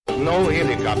no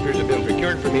helicopters have been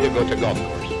procured for me to go to golf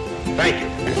course. Thank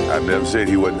you. I've never said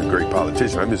he wasn't a great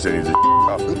politician. I'm just saying he's a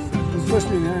officer. He's supposed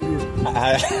to be an interview.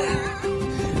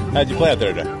 How'd you play out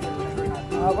there today?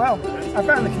 Well, I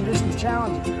found the conditions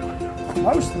challenging.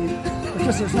 Mostly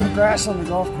because there's no grass on the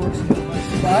golf course,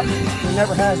 but there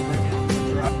never has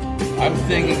been. I'm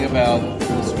thinking about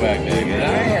the swag bag, and I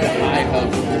have high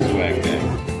hopes for the swag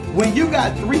bag. When you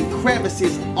got 3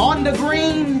 crevices on the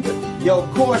green, your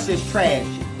course is trash.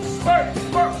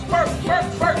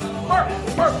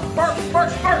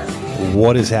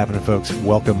 What is happening, folks?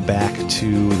 Welcome back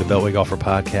to the Beltway Golfer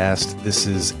Podcast. This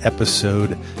is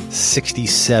episode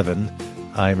 67.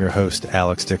 I am your host,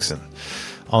 Alex Dixon.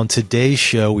 On today's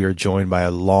show, we are joined by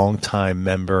a longtime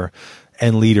member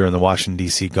and leader in the Washington,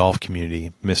 D.C. golf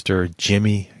community, Mr.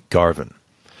 Jimmy Garvin.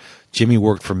 Jimmy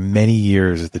worked for many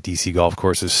years at the D.C. golf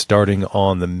courses, starting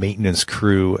on the maintenance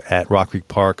crew at Rock Creek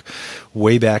Park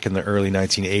way back in the early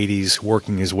 1980s,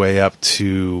 working his way up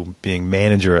to being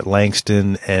manager at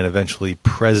Langston and eventually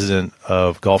president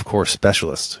of golf course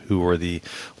specialists, who were the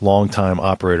longtime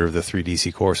operator of the 3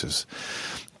 D.C. courses.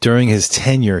 During his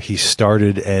tenure, he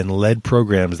started and led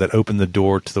programs that opened the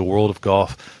door to the world of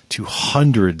golf to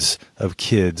hundreds of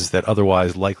kids that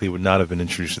otherwise likely would not have been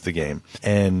introduced to the game.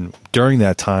 And during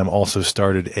that time, also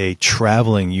started a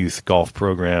traveling youth golf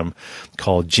program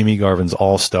called Jimmy Garvin's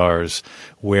All-Stars,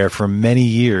 where for many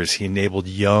years he enabled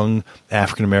young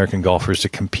African-American golfers to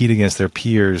compete against their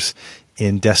peers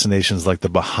in destinations like the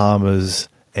Bahamas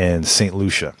and St.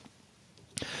 Lucia.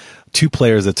 2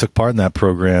 players that took part in that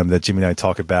program that Jimmy and I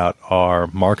talk about are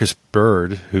Marcus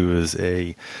Bird, who is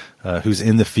who's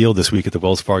in the field this week at the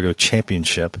Wells Fargo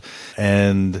Championship,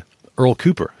 and Earl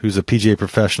Cooper, who's a PGA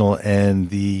professional and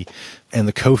the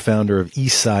co-founder of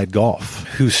Eastside Golf,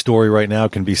 whose story right now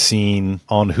can be seen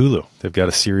on Hulu. They've got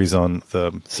a series on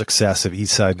the success of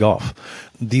Eastside Golf.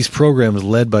 These programs,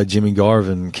 led by Jimmy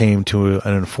Garvin, came to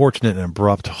an unfortunate and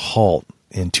abrupt halt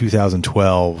in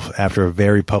 2012 after a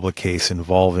very public case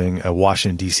involving a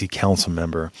Washington, D.C. council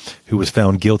member who was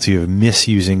found guilty of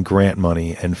misusing grant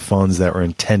money and funds that were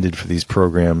intended for these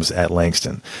programs at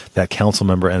Langston. That council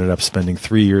member ended up spending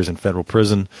 3 years in federal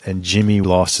prison, and Jimmy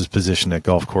lost his position at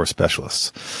golf course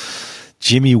specialists.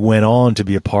 Jimmy went on to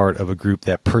be a part of a group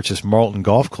that purchased Marlton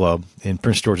Golf Club in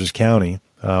Prince George's County,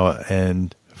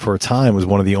 and for a time was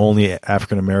one of the only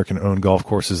African-American owned golf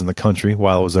courses in the country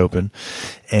while it was open.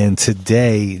 And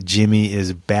today, Jimmy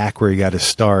is back where he got his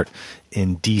start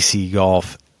in DC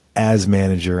golf as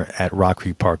manager at Rock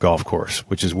Creek Park Golf Course,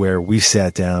 which is where we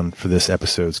sat down for this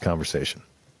episode's conversation.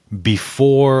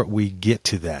 Before we get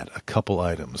to that, a couple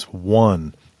items.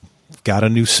 One, got a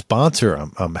new sponsor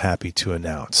I'm happy to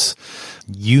announce.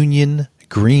 Union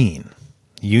Green.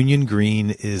 Union Green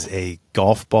is a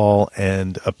golf ball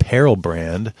and apparel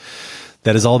brand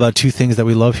that is all about 2 things that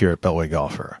we love here at Beltway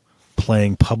Golfer: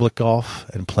 playing public golf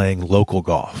and playing local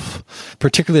golf.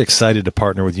 Particularly excited to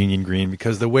partner with Union Green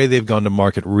because the way they've gone to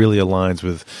market really aligns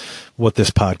with what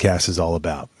this podcast is all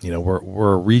about. You know,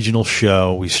 we're a regional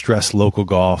show. We stress local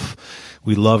golf.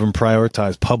 We love and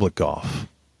prioritize public golf.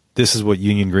 This is what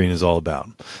Union Green is all about.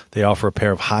 They offer a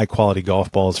pair of high-quality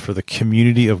golf balls for the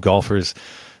community of golfers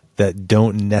that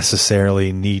don't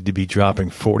necessarily need to be dropping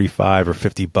 $45 or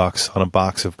 $50 on a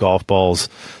box of golf balls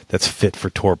that's fit for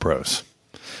tour pros.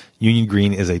 Union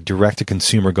Green is a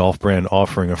direct-to-consumer golf brand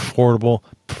offering affordable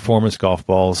performance golf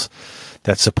balls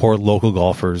that support local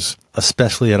golfers,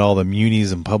 especially at all the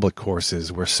munis and public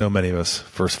courses where so many of us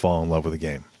first fall in love with the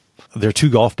game. Their 2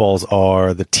 golf balls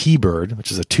are the T-Bird,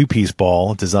 which is a 2-piece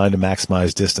ball designed to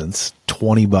maximize distance,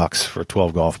 $20 for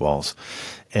 12 golf balls,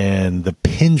 and the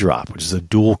Pin Drop, which is a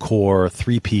dual-core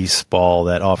 3-piece ball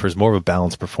that offers more of a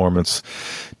balanced performance,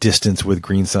 distance with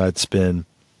greenside spin,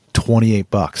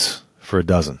 $28 for a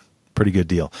dozen. Pretty good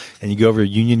deal. And you go over to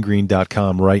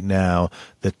uniongreen.com right now.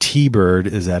 The T-Bird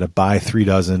is at a buy 3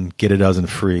 dozen, get a dozen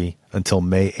free until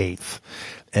May 8th.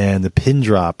 And the Pin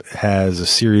Drop has a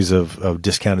series of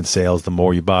discounted sales. The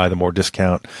more you buy, the more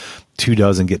discount. 2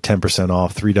 dozen, get 10%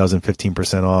 off. 3 dozen,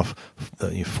 15% off.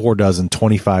 4 dozen,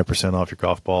 25% off your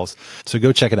golf balls. So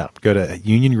go check it out. Go to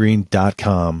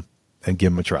uniongreen.com and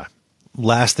give them a try.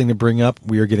 Last thing to bring up,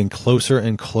 we are getting closer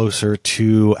and closer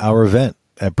to our event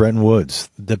at Bretton Woods,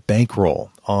 the Bankroll,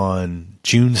 on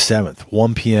June 7th,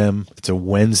 1 p.m. It's a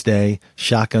Wednesday,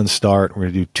 shotgun start. We're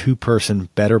going to do 2-person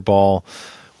better ball.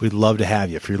 We'd love to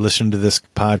have you. If you're listening to this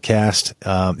podcast,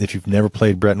 if you've never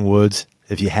played Bretton Woods,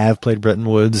 if you have played Bretton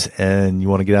Woods and you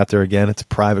want to get out there again, it's a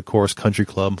private course, country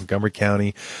club, Montgomery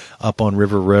County, up on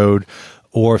River Road.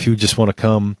 Or if you just want to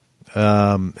come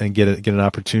and get an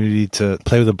opportunity to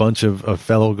play with a bunch of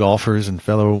fellow golfers and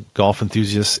fellow golf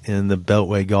enthusiasts in the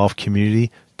Beltway golf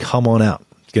community, come on out.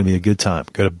 It's going to be a good time.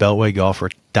 Go to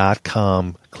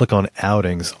beltwaygolfer.com, click on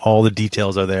outings. All the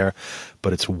details are there,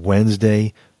 but it's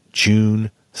Wednesday,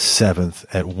 June 7th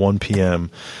at 1 p.m.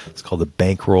 It's called the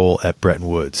Bankroll at Bretton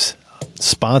Woods.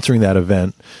 Sponsoring that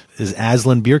event is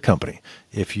Aslan Beer Company.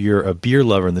 If you're a beer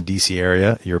lover in the DC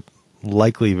area, you're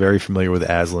likely very familiar with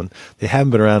Aslan. They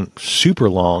haven't been around super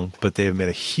long, but they have made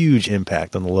a huge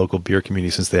impact on the local beer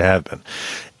community since they have been.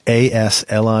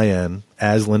 ASLIN,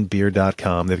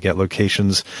 aslanbeer.com. They've got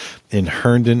locations in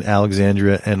Herndon,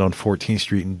 Alexandria, and on 14th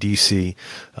Street in D.C.,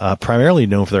 primarily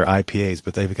known for their IPAs,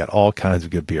 but they've got all kinds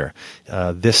of good beer.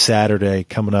 This Saturday,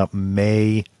 coming up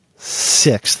May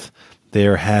 6th,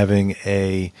 they're having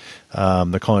they're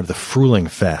calling it the Fruling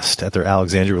Fest at their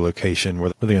Alexandria location,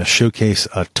 where they're going to showcase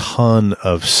a ton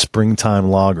of springtime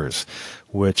lagers,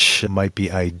 which might be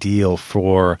ideal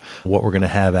for what we're going to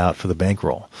have out for the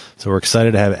bankroll. So we're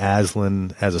excited to have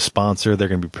Aslan as a sponsor. They're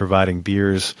going to be providing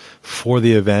beers for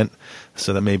the event,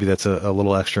 so that maybe that's a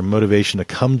little extra motivation to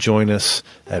come join us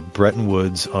at Bretton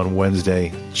Woods on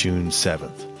Wednesday, June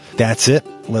 7th. That's it.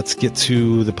 Let's get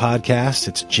to the podcast.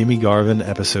 It's Jimmy Garvin,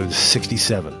 episode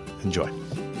 67. Enjoy.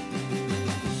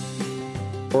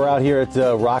 We're out here at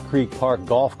Rock Creek Park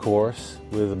Golf Course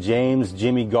with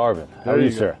Jimmy Garvin. How are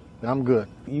you, sir? I'm good.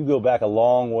 You go back a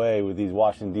long way with these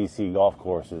Washington, D.C. golf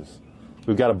courses.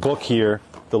 We've got a book here,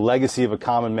 The Legacy of a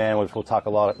Common Man, which we'll talk a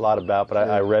lot about, but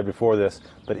I read before this.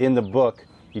 But in the book,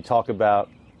 you talk about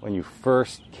when you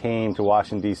first came to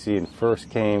Washington, D.C. and first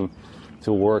came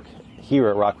to work here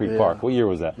at Rock Creek Park. What year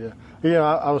was that?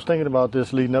 I was thinking about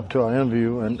this leading up to our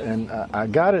interview, and I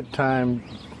got it timed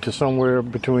to somewhere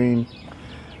between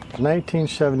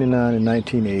 1979 and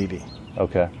 1980.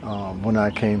 Okay. When I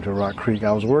came to Rock Creek,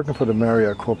 I was working for the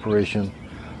Marriott Corporation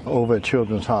over at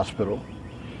Children's Hospital,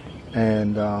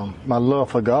 and my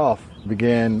love for golf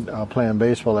began playing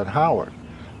baseball at Howard.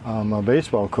 My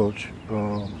baseball coach,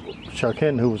 Chuck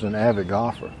Hinton, who was an avid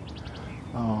golfer,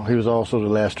 he was also the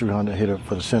last 300 hitter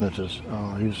for the Senators.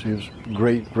 He was a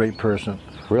great person.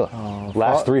 Really?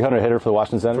 Last 300 hitter for the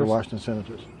Washington Senators? For the Washington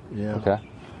Senators, yeah. Okay.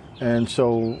 And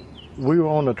so we were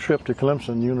on a trip to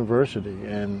Clemson University,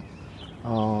 and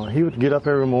he would get up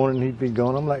every morning, he'd be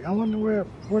going. I'm like, I wonder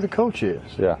where the coach is.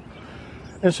 Yeah.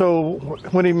 And so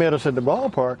when he met us at the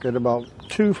ballpark at about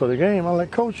 2 for the game, I'm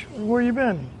like, Coach, where you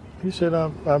been? He said,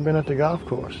 I've been at the golf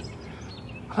course.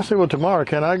 I said, well, tomorrow,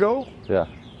 can I go? Yeah.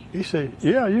 He said,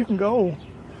 yeah, you can go,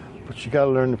 but you got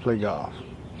to learn to play golf.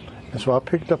 And so I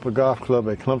picked up a golf club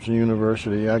at Clemson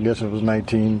University. I guess it was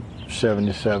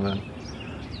 1977,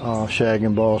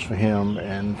 shagging balls for him.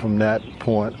 And from that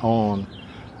point on,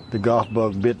 the golf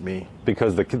bug bit me.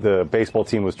 Because the baseball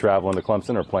team was traveling to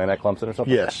Clemson or playing at Clemson or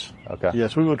something? Yes. Okay.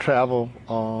 Yes, we would travel.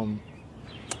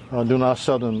 During our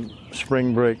southern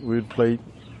spring break, we would play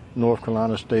North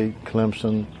Carolina State,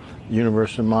 Clemson,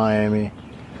 University of Miami,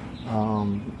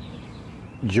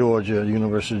 Georgia,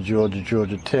 University of Georgia,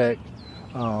 Georgia Tech,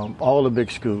 all the big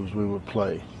schools we would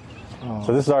play.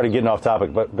 So this is already getting off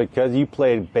topic, but because you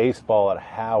played baseball at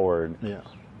Howard,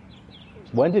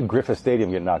 when did Griffith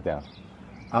Stadium get knocked down?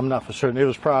 I'm not for certain. It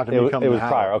was prior to me coming to Howard. It was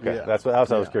prior, okay. Yeah. That's what I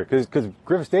was curious. Because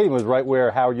Griffith Stadium was right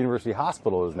where Howard University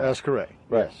Hospital is now. That's correct.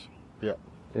 Right. Yes.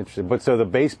 Yeah. Interesting. But so the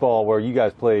baseball, where you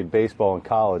guys played baseball in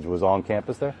college, was on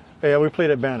campus there? Yeah, we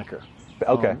played at Banneker.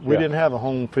 Okay. We didn't have a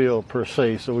home field per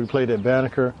se, so we played at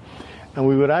Banneker, and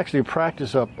we would actually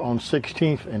practice up on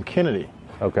 16th and Kennedy.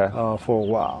 Okay. For a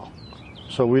while.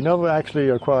 So we never actually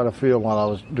acquired a field while I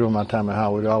was doing my time at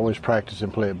Howard. We always practiced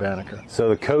and played at Banneker. So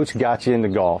the coach got you into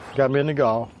golf. Got me into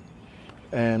golf,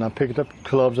 and I picked up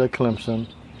clubs at Clemson,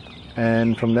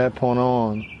 and from that point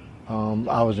on,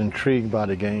 I was intrigued by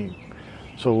the game.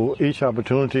 So each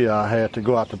opportunity I had to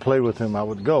go out to play with him, I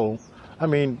would go. I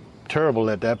mean, terrible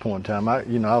at that point in time.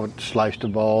 I would slice the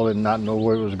ball and not know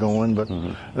where it was going, but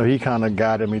he kind of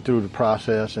guided me through the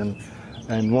process.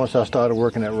 And once I started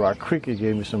working at Rock Creek, he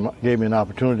gave me an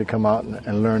opportunity to come out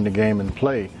and learn the game and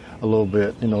play a little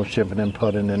bit, chipping and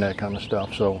putting and that kind of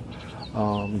stuff. So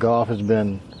golf has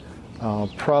been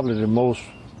probably the most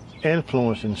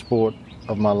influencing sport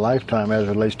of my lifetime as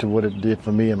it relates to what it did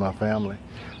for me and my family.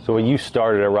 So when you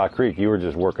started at Rock Creek, you were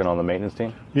just working on the maintenance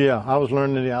team? Yeah, I was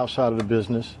learning the outside of the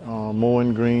business,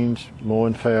 mowing greens,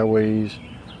 mowing fairways,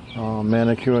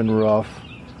 manicuring rough,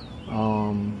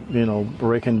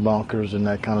 breaking bunkers and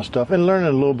that kind of stuff, and learning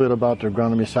a little bit about the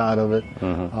agronomy side of it,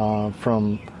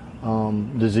 from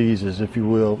diseases, if you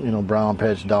will, brown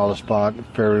patch, dollar spot,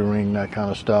 fairy ring, that kind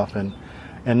of stuff, and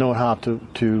know how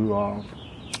to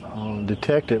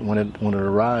detect it when it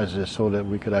arises so that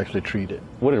we could actually treat it.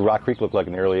 What did Rock Creek look like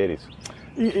in the early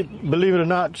 80s? Believe it or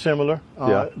not, similar.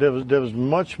 There was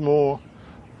much more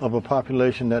of a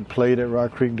population that played at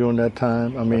Rock Creek during that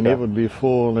time. I mean, It would be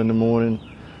full in the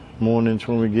mornings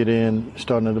when we get in,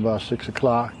 starting at about 6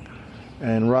 o'clock.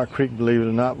 And Rock Creek, believe it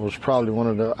or not, was probably one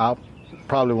of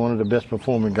the best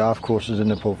performing golf courses in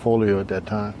the portfolio at that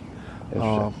time.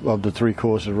 Of the three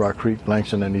courses, Rock Creek,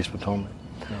 Langston, and East Potomac.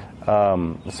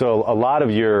 So a lot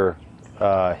of your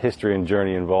history and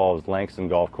journey involves Langston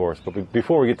Golf Course. But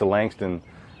before we get to Langston,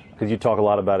 because you talk a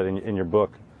lot about it in your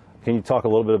book, can you talk a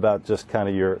little bit about just kind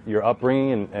of your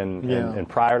upbringing and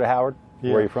prior to Howard?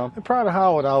 Where are you from? Prior to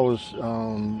Howard, I was,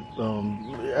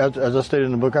 as I stated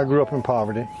in the book, I grew up in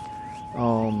poverty.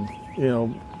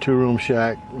 2-room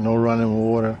shack, no running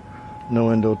water,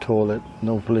 no indoor toilet,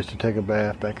 no place to take a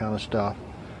bath, that kind of stuff.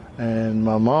 And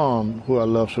my mom, who I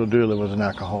love so dearly, was an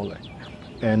alcoholic.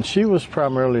 And she was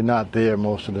primarily not there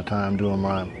most of the time during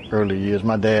my early years.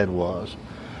 My dad was.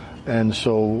 And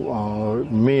so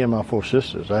me and my 4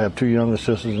 sisters, I have 2 younger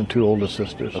sisters and 2 older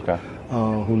sisters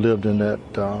who lived in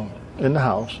the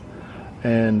house.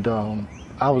 And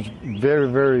I was very,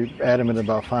 very adamant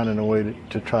about finding a way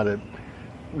to try to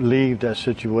leave that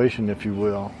situation, if you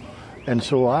will. And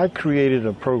so I created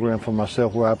a program for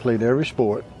myself where I played every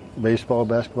sport, baseball,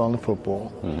 basketball, and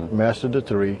football, mastered the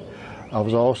 3. I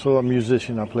was also a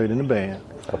musician. I played in the band.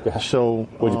 Okay. So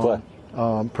what'd you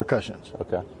play? Percussions.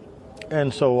 Okay.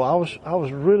 And so I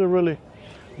was really, really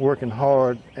working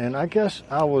hard, and I guess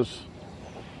I was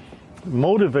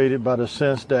motivated by the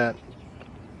sense that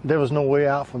there was no way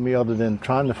out for me other than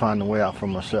trying to find a way out for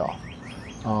myself.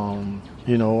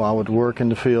 I would work in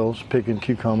the fields, picking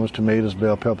cucumbers, tomatoes,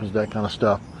 bell peppers, that kind of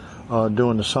stuff,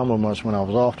 during the summer months when I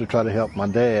was off to try to help my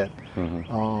dad,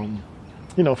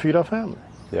 feed our family.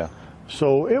 Yeah.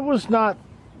 So it was not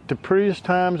the prettiest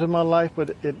times in my life,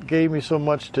 but it gave me so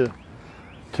much to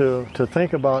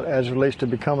think about as it relates to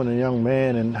becoming a young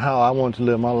man and how I wanted to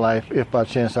live my life if by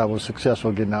chance I was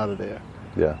successful getting out of there.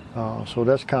 Yeah. So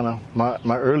that's kind of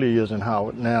my early years in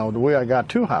Howard. Now, the way I got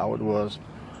to Howard was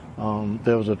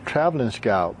there was a traveling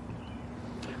scout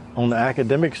on the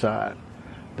academic side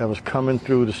that was coming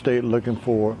through the state looking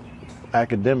for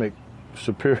academic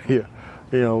superior,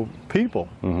 people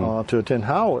to attend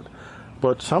Howard.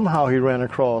 But somehow he ran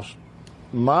across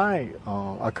my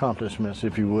accomplishments,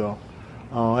 if you will.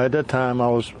 At that time, I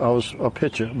was a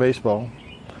pitcher, baseball.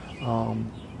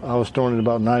 I was throwing at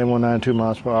about 91, 92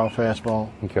 miles per hour fastball.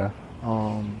 Okay.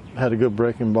 Had a good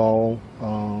breaking ball.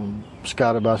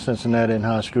 Scouted by Cincinnati in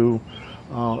high school.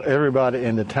 Everybody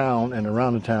in the town and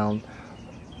around the town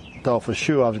thought for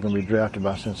sure I was going to be drafted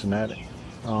by Cincinnati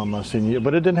my senior year,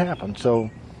 but it didn't happen. So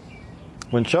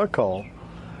when Chuck called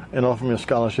and offered me a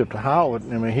scholarship to Howard,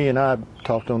 I mean, he and I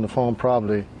talked on the phone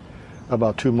probably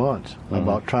about 2 months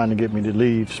about trying to get me to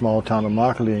leave small town of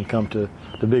Immokalee and come to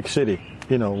the big city,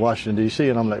 Washington, D.C.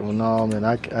 And I'm like, well, no, man,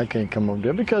 I can't come over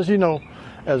there because,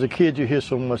 as a kid, you hear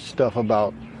so much stuff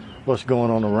about what's going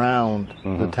on around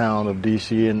the town of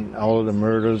D.C. and all of the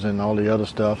murders and all the other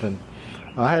stuff. And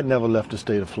I had never left the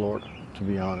state of Florida, to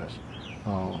be honest.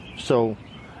 So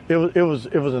it was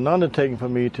an undertaking for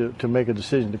me to make a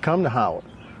decision to come to Howard.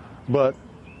 But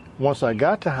once I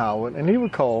got to Howard, and he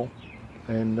would call,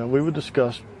 and we would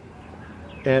discuss.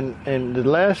 And the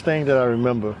last thing that I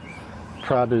remember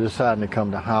prior to deciding to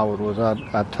come to Howard was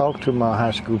I talked to my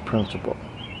high school principal.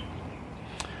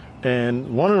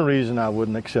 And one of the reasons I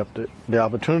wouldn't accept the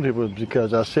opportunity was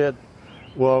because I said,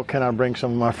 well, can I bring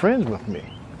some of my friends with me?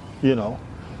 He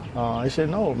said,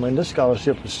 no, man, this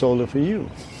scholarship is solely for you.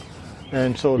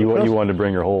 And so you wanted to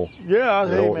bring your whole your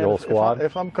whole squad?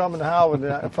 If I'm coming to Howard,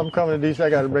 if I'm coming to D.C., I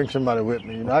got to bring somebody with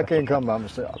me. I can't come by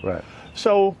myself. Right.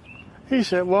 So he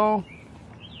said, well,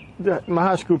 my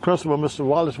high school principal, Mr.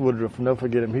 Wallace Woodruff, I'll never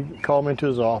forget him, he called me into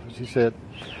his office. He said,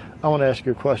 I want to ask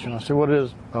you a question. I said, what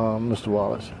is, Mr.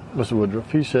 Wallace, Mr.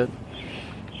 Woodruff? He said,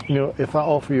 if I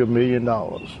offer you $1 million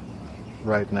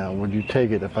right now, would you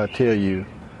take it if I tell you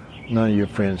none of your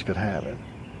friends could have it,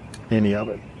 any of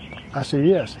it? I said,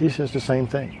 yes. He says the same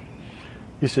thing.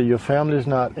 He said, your family is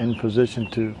not in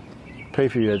position to pay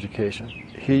for your education.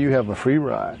 Here you have a free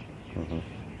ride.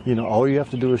 All you have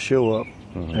to do is show up,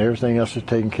 and everything else is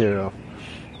taken care of.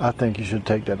 I think you should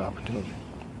take that opportunity.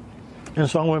 And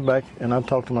so I went back and I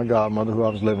talked to my godmother, who I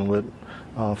was living with,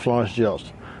 Florence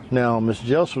Jelst. Now, Miss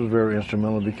Jelst was very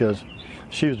instrumental because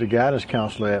she was the guidance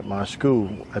counselor at my school,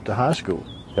 at the high school.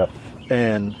 Yep.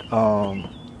 And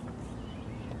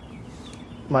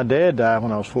my dad died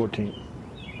when I was 14.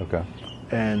 Okay.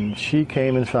 And she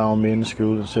came and found me in the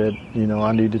school and said,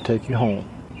 I need to take you home.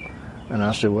 And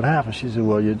I said, what happened? She said,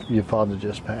 well, your father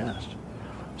just passed.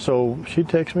 So she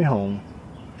takes me home,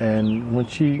 and when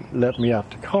she let me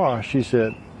out the car, she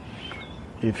said,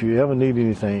 if you ever need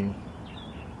anything,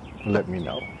 let me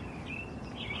know.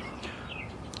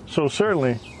 So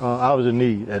certainly, I was in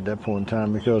need at that point in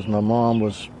time because my mom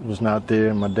was not there,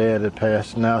 and my dad had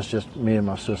passed. Now it's just me and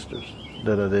my sisters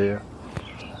that are there.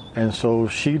 And so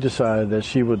she decided that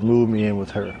she would move me in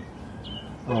with her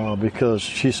because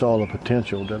she saw the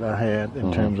potential that I had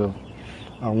in terms of,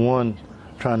 one,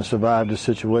 trying to survive this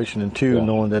situation, and two,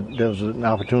 knowing that there was an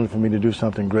opportunity for me to do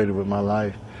something greater with my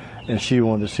life. And she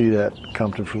wanted to see that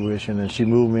come to fruition, and she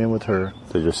moved me in with her.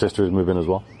 Did your sisters move in as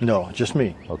well? No, just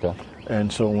me. Okay.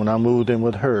 And so when I moved in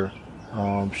with her,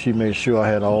 she made sure I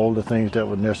had all the things that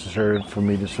were necessary for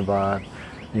me to survive.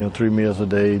 3 meals a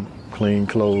day, clean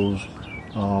clothes,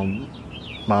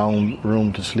 my own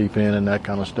room to sleep in, and that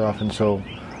kind of stuff. And so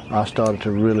I started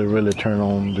to really, really turn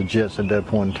on the jets at that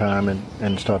point in time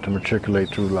and start to matriculate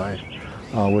through life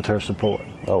with her support.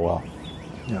 Oh, wow.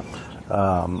 Yeah.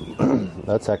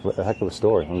 That's a heck of a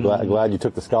story. I'm glad you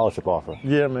took the scholarship offer.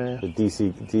 Yeah, man. The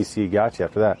DC got you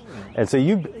after that. And so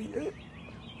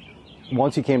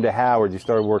once you came to Howard, you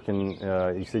started working,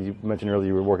 you mentioned earlier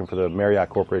you were working for the Marriott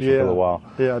Corporation for a little while.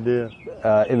 Yeah, I did.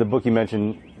 In the book you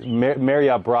mentioned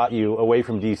Marriott brought you away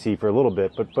from DC for a little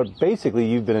bit, but basically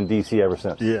you've been in DC ever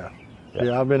since. Yeah,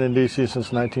 I've been in DC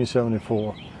since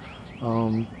 1974.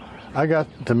 I got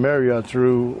to Marriott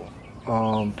through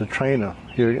the trainer.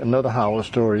 Here, another Howard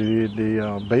story.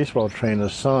 The baseball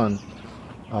trainer's son,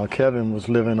 Kevin, was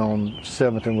living on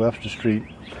 7th and Webster Street.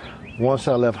 Once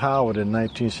I left Howard in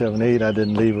 1978, I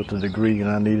didn't leave with a degree, and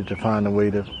I needed to find a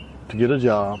way to get a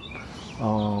job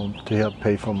to help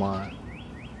pay for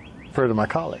further my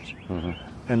college.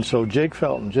 And so Jake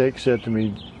said to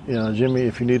me, Jimmy,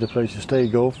 if you need a place to stay,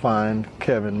 go find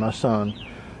Kevin, my son,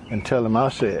 and tell him I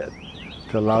said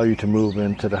to allow you to move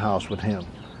into the house with him.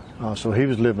 So he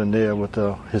was living there with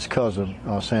his cousin,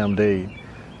 Sam Dade,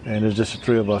 and there's just the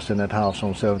three of us in that house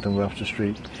on 7th and Webster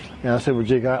Street. And I said, well,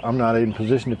 Jake, I'm not in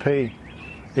position to pay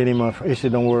any money. He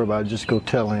said, don't worry about it, just go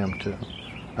tell him to.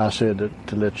 I said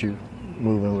to let you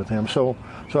move in with him. So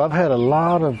I've had a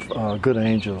lot of good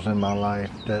angels in my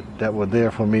life that were there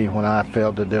for me when I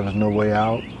felt that there was no way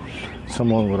out.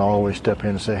 Someone would always step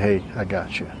in and say, hey, I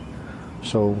got you.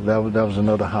 So that was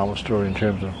another Howard story in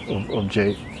terms of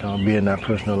Jake being that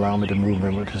person to allow me to move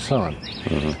in with his son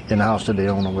in the house that they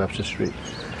own on Webster Street.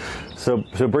 So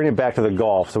bring it back to the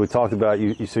golf. So we talked about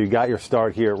you. So you got your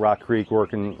start here at Rock Creek,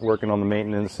 working on the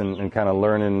maintenance and kind of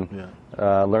learning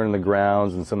the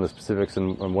grounds and some of the specifics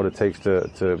and what it takes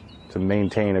to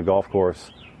maintain a golf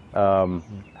course.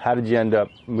 How did you end up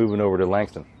moving over to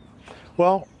Langston?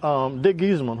 Well, Dick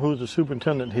Gieselman, who's the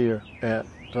superintendent here at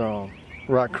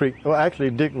Rock Creek. Well, actually,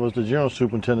 Dick was the general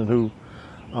superintendent who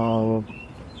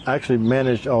actually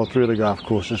managed all three of the golf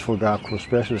courses for golf course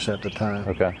specialists at the time.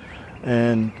 Okay.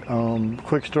 And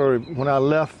quick story, when I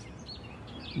left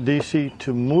D.C.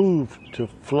 to move to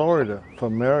Florida for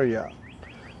Marriott,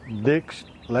 Dick's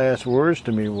last words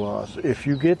to me was, if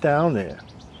you get down there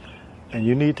and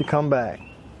you need to come back,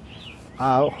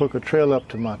 I'll hook a trail up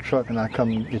to my truck and I'll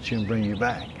come and get you and bring you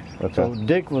back. Okay. So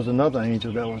Dick was another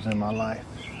angel that was in my life.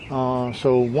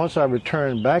 So once I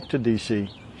returned back to D.C.,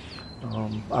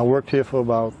 I worked here for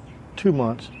about 2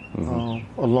 months,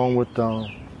 along with,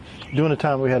 during the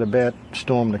time we had a bad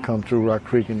storm to come through Rock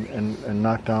Creek and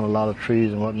knock down a lot of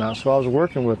trees and whatnot. So I was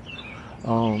working with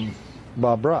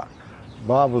Bob Brock.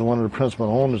 Bob was one of the principal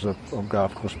owners of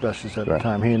Golf Course Specialists at the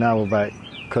time. He and I were back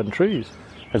cutting trees.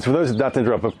 And so for those, not to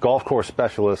interrupt, but Golf Course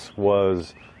Specialists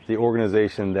was the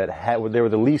organization that they were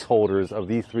the leaseholders of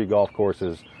these three golf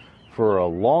courses for a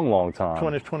long, long time.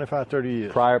 20, 25, 30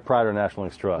 years. Prior to National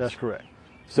Links Trust. That's correct.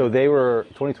 So they were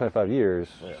 20, 25 years.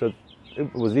 Yeah. So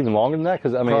it was even longer than that?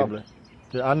 Because I mean, probably.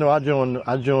 Yeah, I know. I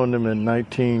joined them in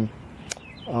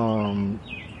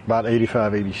about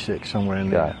 85, 86, somewhere in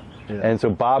there. Yeah. And so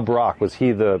Bob Brock, was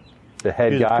he the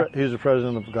head guy? He was the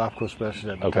president of Golf Course Specialists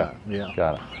at the time. Yeah.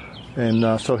 Got it.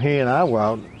 And so he and I were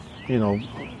out,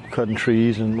 cutting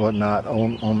trees and whatnot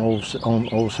on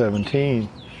Old 17.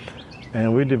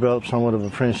 And we developed somewhat of a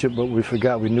friendship, but we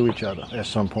forgot we knew each other at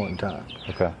some point in time.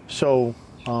 Okay. So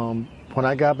when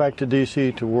I got back to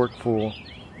D.C. to work for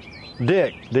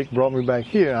Dick brought me back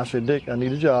here. I said, Dick, I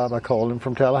need a job. I called him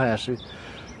from Tallahassee.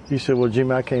 He said, well,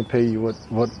 Jimmy, I can't pay you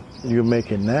what you're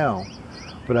making now,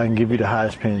 but I can give you the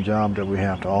highest paying job that we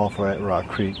have to offer at Rock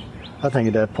Creek. I think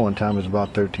at that point in time it was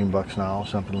about $13 an hour,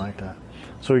 something like that.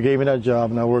 So he gave me that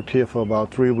job, and I worked here for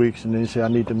about 3 weeks, and then he said, I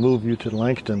need to move you to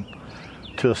Langston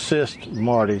to assist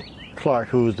Marty Clark,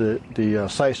 who was the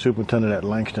site superintendent at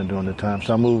Langston during the time.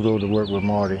 So I moved over to work with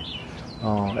Marty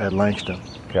at Langston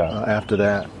after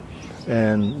that.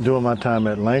 And during my time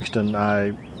at Langston,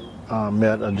 I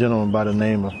met a gentleman by the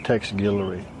name of Tex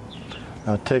Guillory.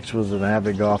 Now, Tex was an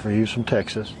avid golfer. He was from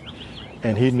Texas,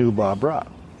 and he knew Bob Brock.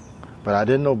 But I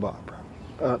didn't know Bob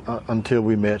Brock until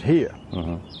we met here.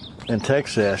 And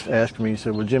Tex asked me, he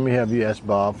said, well, Jimmy, have you asked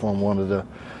Bob for one of the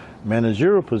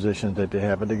managerial positions that they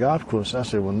have at the golf course? I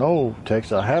said, well, no,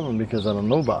 Tex, I haven't because I don't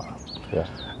know Bob.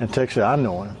 And Tex said, I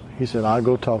know him. He said, I'll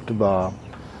go talk to Bob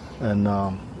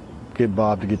and get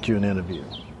Bob to get you an interview.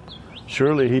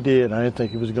 Surely he did. I didn't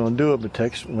think he was going to do it, but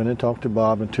Tex went and talked to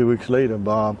Bob, and 2 weeks later,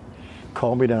 Bob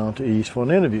called me down to East for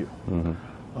an interview.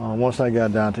 Once I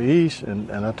got down to East, and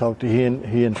I talked to he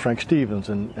and Frank Stevens,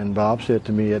 and Bob said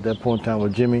to me at that point in time, well,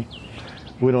 Jimmy,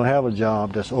 we don't have a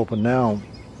job that's open now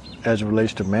as it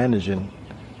relates to managing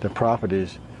the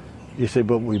properties. He said,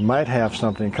 but we might have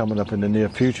something coming up in the near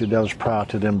future. That was prior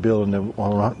to them building the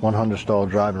 100-stall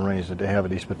driving range that they have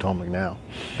at East Potomac now.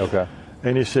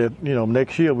 And he said, you know,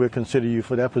 next year we'll consider you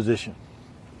for that position.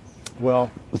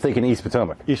 Well, I was thinking East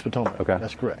Potomac. East Potomac.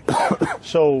 That's correct.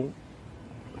 So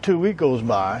 2 weeks goes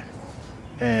by,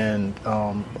 and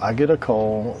I get a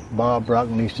call. Bob Brock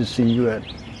needs to see you at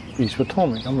East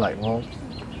Potomac. I'm like, well,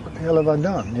 what the hell have I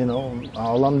done? You know,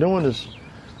 all I'm doing is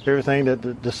everything that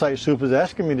the site super is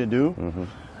asking me to do.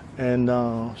 And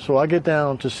so I get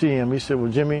down to see him. He said,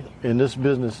 well, Jimmy, in this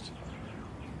business,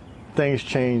 things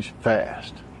change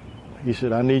fast. He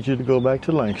said, I need you to go back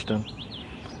to Langston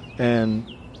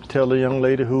and tell the young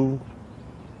lady who's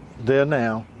there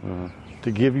now to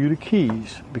give you the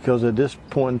keys, because at this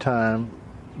point in time,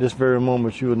 this very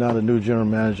moment, you are now the new general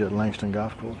manager at Langston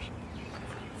Golf Course.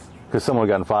 Because someone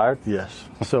got fired? Yes.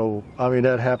 So, I mean,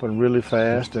 that happened really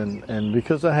fast, and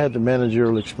because I had the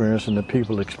managerial experience and the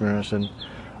people experience and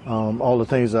all the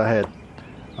things I had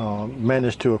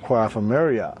managed to acquire from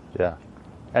Marriott.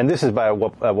 And this is by at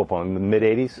what point? In the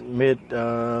mid-'80s?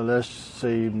 Let's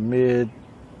say mid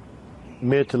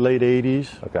to late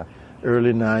 80s.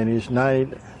 Early 90s,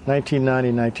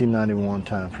 1990, 1991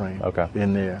 time frame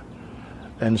in there.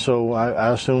 And so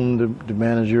I assumed the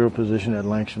managerial position at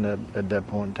Langston at that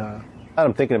point in time.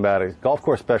 I'm thinking about it. Golf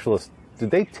course specialists,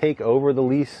 did they take over the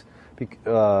lease?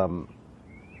 I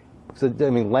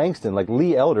mean, Langston, like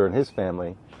Lee Elder and his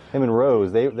family, him and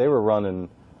Rose, they were running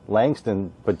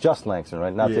Langston, but just Langston,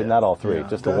 right? Not all three,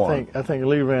 just the one. I think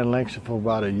Lee ran Langston for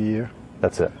about a year.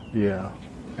 That's it. Yeah.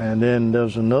 And then there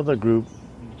was another group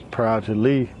prior to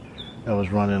Lee that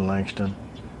was running Langston.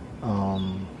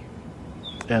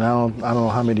 And I don't know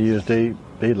how many years they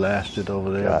lasted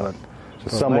over there, but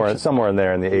somewhere in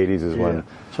there in the 80s is when.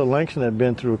 So Langston had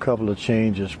been through a couple of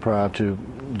changes prior to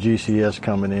GCS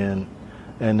coming in,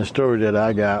 and the story that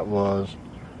I got was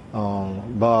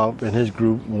Bob and his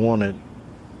group wanted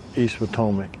East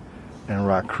Potomac and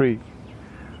Rock Creek,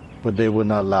 but they would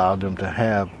not allow them to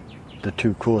have the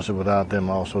two courses without them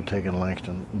also taking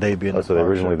Langston. They being so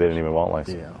originally they didn't even want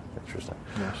Langston. Yeah. Interesting.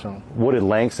 Yeah, so. What did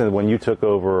Langston, when you took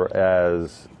over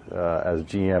as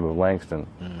GM of Langston,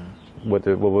 what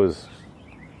was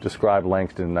described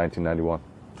Langston in 1991?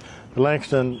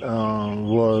 Langston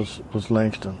was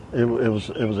Langston. It was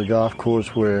a golf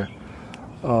course where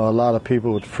a lot of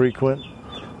people would frequent.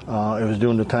 It was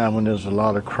during the time when there was a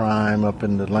lot of crime up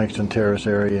in the Langston Terrace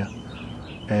area,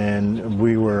 and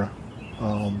we were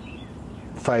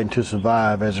fighting to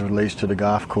survive as it relates to the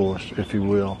golf course, if you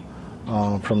will.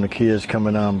 From the kids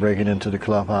coming down, breaking into the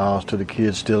clubhouse, to the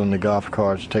kids stealing the golf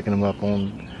carts, taking them up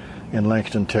in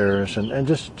Langston Terrace, and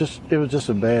just it was just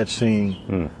a bad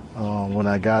scene when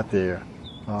I got there.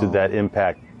 Did that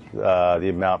impact the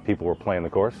amount people were playing the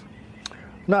course?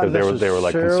 Not necessarily. They were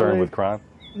like concerned with crime?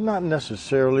 Not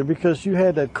necessarily, because you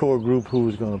had that core group who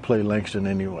was going to play Langston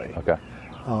anyway.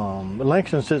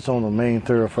 Langston sits on the main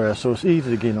thoroughfare, so it's easy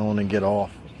to get on and get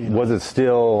off. You know? Was it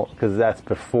still, because that's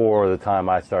before the time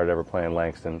I started ever playing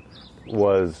Langston,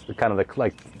 was kind of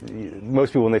like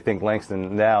most people when they think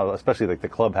Langston now, especially like the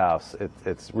clubhouse,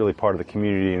 it's really part of the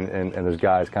community, and there's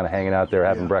guys kind of hanging out there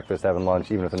having breakfast, having lunch,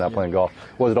 even if they're not playing golf.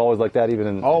 Was it always like that?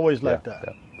 Always like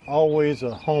that. Always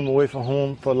a home away from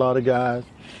home for a lot of guys,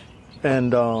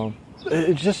 and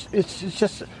it's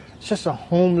just a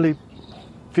homely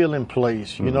feeling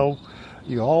place. You know,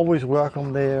 you're always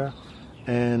welcome there.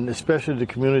 And especially the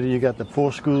community, you got the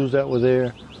 4 schools that were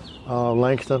there,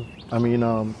 Langston,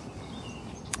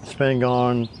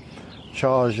 Spingarn,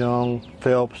 Charles Young,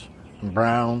 Phelps, and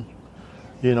Brown.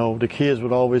 You know, the kids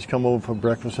would always come over for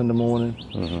breakfast in the morning.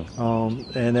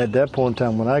 And at that point in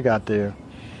time when I got there,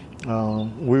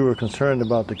 we were concerned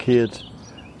about the kids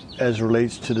as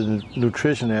relates to the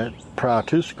nutrition prior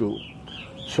to school.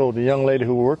 So the young lady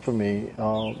who worked for me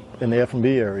in the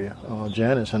F&B area,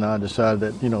 Janice, and I decided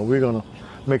that, we're going to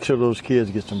make sure those kids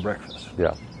get some breakfast.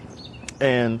 Yeah.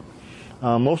 And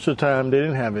most of the time they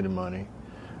didn't have any money,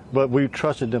 but we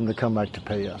trusted them to come back to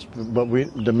pay us. But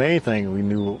the main thing we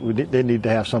knew, they needed to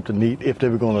have something to eat if they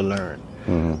were going to learn.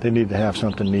 Mm-hmm. They needed to have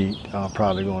something to eat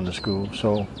prior to going to school.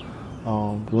 So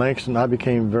Langston, I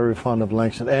became very fond of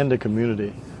Langston and the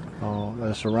community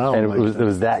that's around and Langston. It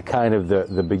was that kind of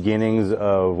the beginnings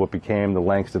of what became the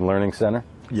Langston Learning Center?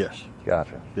 Yes.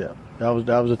 Gotcha. Yeah. That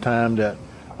was the time that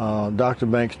Dr.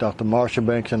 Marsha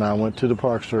Banks, and I went to the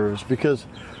Park Service because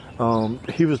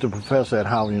he was the professor at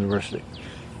Howard University.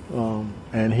 And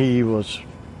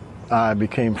I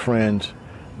became friends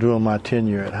during my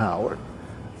tenure at Howard.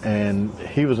 And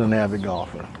he was an avid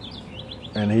golfer.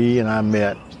 And he and I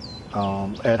met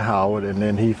at Howard, and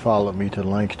then he followed me to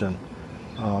Langston,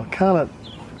 kind of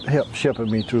helped shepherd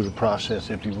me through the process,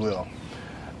 if you will.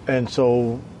 And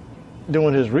so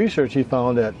doing his research, he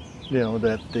found that,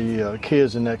 that the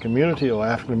kids in that community, or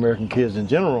African-American kids in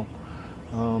general,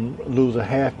 lose a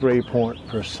half grade point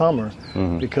per summer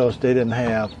because they didn't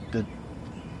have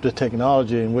the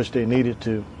technology in which they needed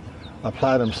to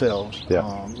apply themselves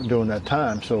during that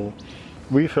time. So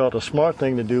we felt a smart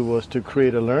thing to do was to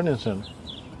create a learning center,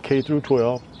 K through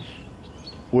 12,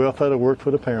 welfare that worked for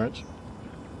the parents.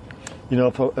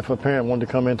 If a parent wanted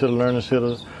to come into the learning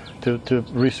center to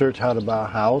research how to buy a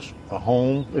house, a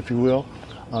home, if you will,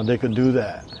 they could do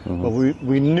that. Mm-hmm. But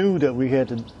we knew that we had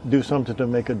to do something to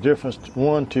make a difference.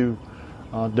 One, to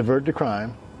divert the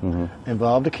crime,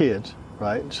 involve the kids,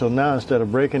 right? So now instead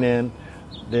of breaking in,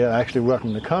 they're actually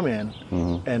welcome to come in.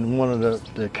 Mm-hmm. And one of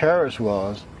the carrots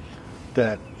was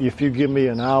that if you give me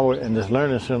an hour in this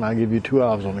learning center, I give you 2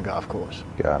 hours on the golf course.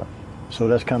 Got it. So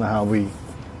that's kind of how we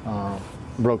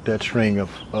broke that string of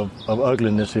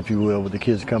ugliness, if you will, with the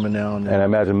kids coming down. And I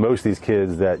imagine most of these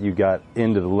kids that you got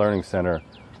into the learning center,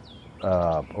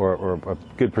 or a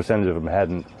good percentage of them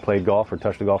hadn't played golf or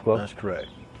touched a golf club? That's correct.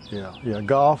 Yeah.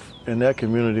 Golf in that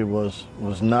community was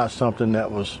not something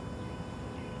that was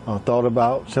thought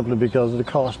about simply because of the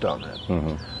cost of it.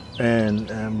 Mm-hmm.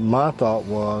 And my thought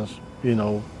was,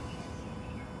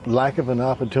 lack of an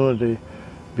opportunity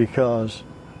because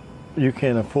you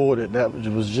can't afford it. That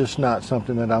was just not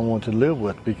something that I wanted to live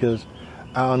with, because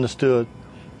I understood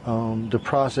the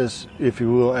process, if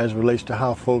you will, as it relates to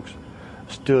how folks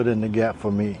stood in the gap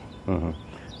for me. Mm-hmm.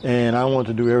 And I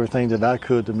wanted to do everything that I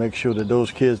could to make sure that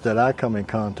those kids that I come in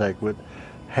contact with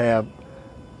have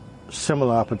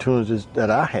similar opportunities that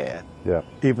I had. Yeah.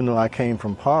 Even though I came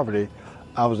from poverty,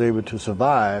 I was able to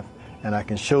survive, and I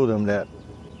can show them that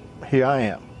here I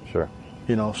am. Sure.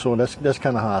 So that's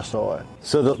kind of how I saw it.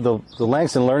 So the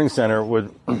Langston Learning Center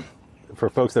would, for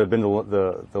folks that have been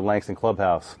to the Langston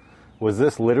Clubhouse, was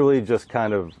this literally just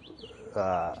kind of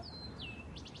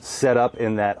set up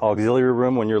in that auxiliary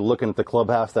room when you're looking at the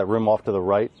clubhouse, that room off to the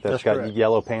right that's got correct.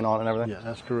 Yellow paint on it and everything? Yeah,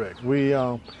 that's correct. We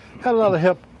had a lot of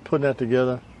help putting that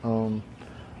together.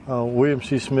 William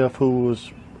C. Smith, who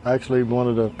was actually one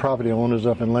of the property owners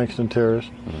up in Langston Terrace,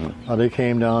 they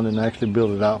came down and actually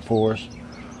built it out for us.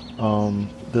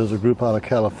 There's a group out of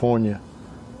California.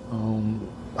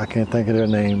 I can't think of their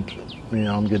names.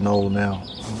 I'm getting old now,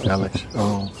 Alex.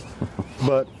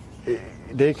 But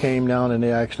they came down and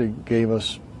they actually gave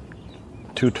us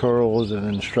tutorials and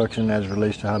instruction as it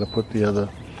relates to how to put together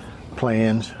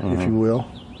plans, if you will,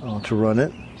 to run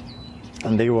it.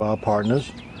 And they were our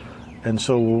partners. And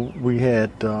so we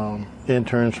had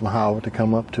interns from Howard to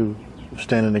come up to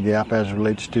stand in the gap as it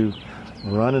relates to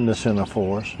running the center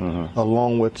for us,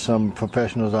 along with some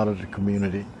professionals out of the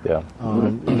community. Yeah.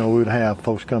 We would have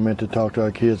folks come in to talk to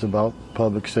our kids about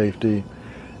public safety,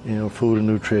 food and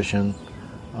nutrition,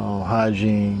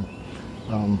 hygiene,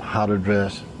 how to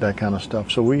dress, that kind of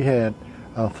stuff. So we had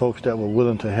folks that were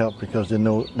willing to help because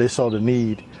they saw the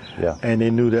need, and they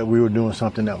knew that we were doing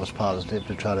something that was positive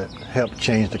to try to help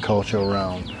change the culture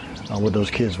around what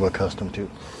those kids were accustomed to.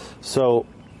 So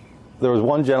there was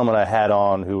one gentleman I had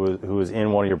on who was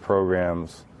in one of your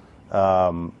programs,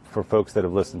 for folks that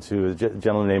have listened to, a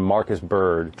gentleman named Marcus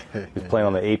Bird, who's playing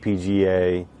on the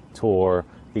APGA tour.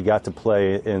 He got to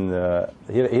play he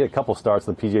had a couple starts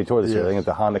on the PGA Tour this year. I think at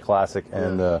the Honda Classic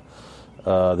and the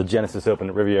Genesis Open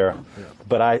at Riviera. Yeah.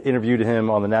 But I interviewed him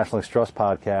on the National Links Trust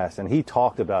podcast, and he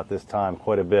talked about this time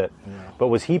quite a bit. Yeah. But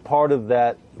was he part of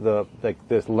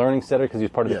this learning center because he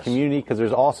was part of the community? Because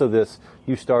there's also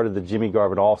you started the Jimmy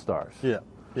Garvin All-Stars. Yeah.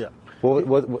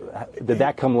 Did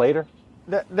that come later?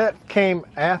 That came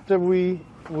after we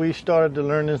started the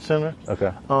Learning Center.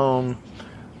 Okay.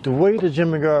 The way the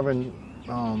Jimmy Garvin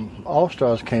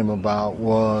All-Stars came about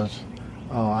was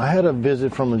I had a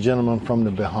visit from a gentleman from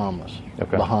the Bahamas.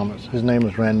 Okay. Bahamas. His name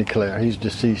is Randy Clare. He's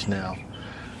deceased now.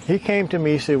 He came to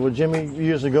me, he said, well, Jimmy,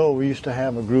 years ago we used to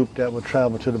have a group that would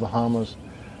travel to the Bahamas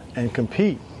and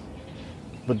compete,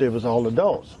 but they was all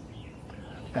adults.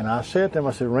 And I said to him,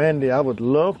 I said, Randy, I would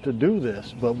love to do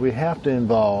this, but we have to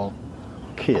involve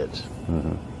kids.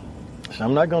 Mm-hmm. So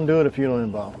I'm not going to do it if you don't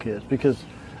involve kids, because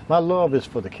my love is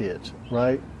for the kids,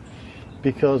 right?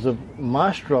 Because of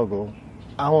my struggle,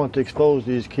 I want to expose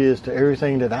these kids to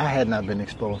everything that I had not been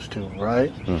exposed to,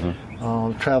 right?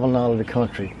 Mm-hmm. Traveling out of the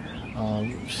country,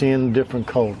 seeing different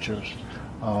cultures,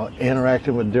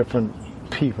 interacting with different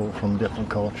people from different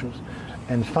cultures,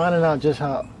 and finding out just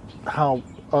how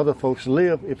other folks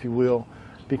live, if you will,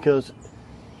 because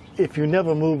if you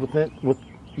never move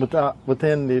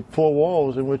within the four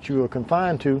walls in which you are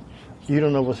confined to, you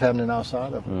don't know what's happening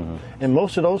outside of it. Mm-hmm. And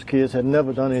most of those kids had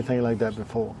never done anything like that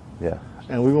before. Yeah.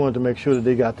 And we wanted to make sure that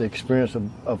they got the experience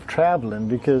of traveling,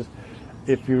 because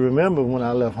if you remember when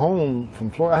I left home from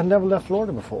Florida, I never left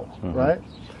Florida before, mm-hmm. right?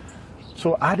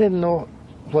 So I didn't know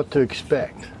what to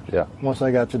expect once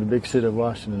I got to the big city of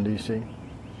Washington, D.C.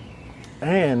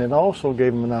 And it also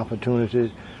gave them an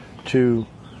opportunity to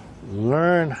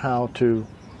learn how to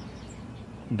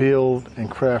build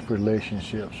and craft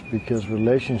relationships, because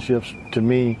relationships, to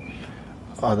me,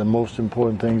 are the most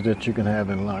important things that you can have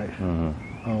in life.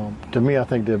 Mm-hmm. To me, I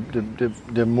think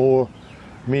they're more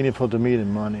meaningful to me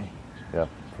than money. Yeah,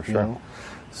 for sure.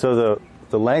 So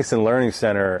the Langston Learning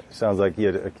Center sounds like you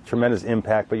had a tremendous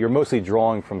impact, but you're mostly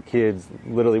drawing from kids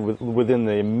literally within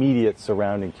the immediate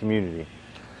surrounding community.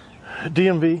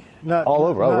 DMV, not all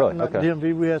over. Really? Not okay.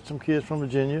 DMV. We had some kids from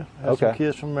Virginia. Had some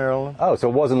kids from Maryland. Oh, so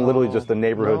it wasn't literally just the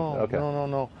neighborhood.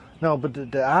 No.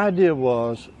 But the idea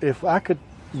was, if I could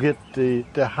get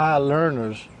the high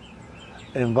learners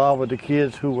involved with the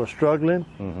kids who were struggling,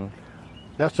 mm-hmm.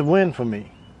 that's a win for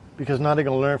me, because now they're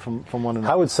going to learn from one another.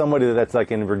 How would somebody that's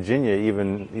like in Virginia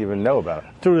even know about it?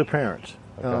 Through their parents,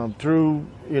 through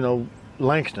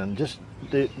Langston, just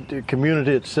the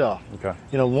community itself. Okay.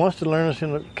 Once the Learning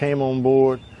Center came on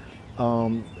board,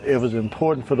 it was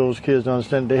important for those kids to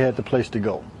understand they had the place to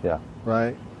go. Yeah.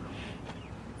 Right.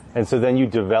 And so then you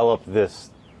developed this,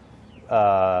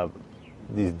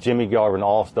 these Jimmy Garvin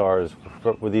All-Stars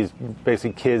with these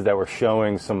basic kids that were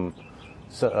showing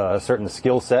a certain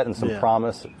skill set and some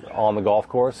promise on the golf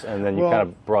course, and then you kind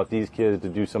of brought these kids to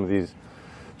do some of these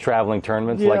traveling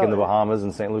tournaments, like in the Bahamas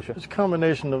and St. Lucia? It's a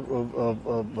combination of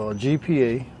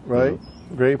GPA, right?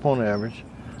 Mm-hmm. Grade point average,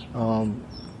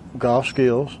 golf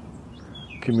skills,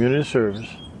 community service,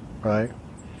 right?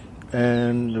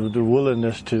 And the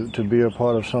willingness to be a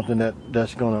part of something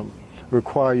that's going to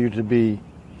require you to be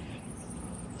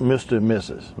Mr. and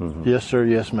Mrs. Mm-hmm. Yes, sir,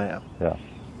 yes, ma'am. Yeah.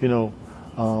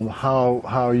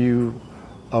 How you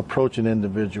approach an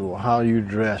individual, how you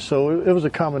dress. So it was a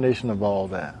combination of all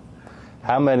that.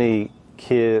 How many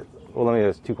kids? Well, let me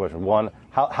ask two questions. One,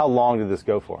 how long did this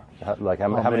go for? How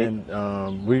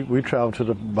many? We traveled to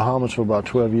the Bahamas for about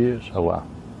 12 years. Oh wow!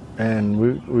 And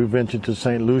we ventured to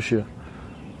St. Lucia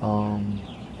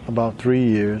about 3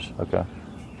 years. Okay.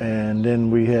 And then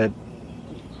we had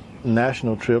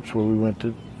national trips where we went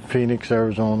to Phoenix,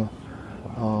 Arizona.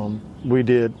 We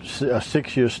did a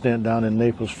 6-year stint down in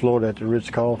Naples, Florida at the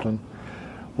Ritz-Carlton,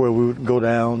 where we would go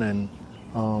down and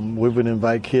we would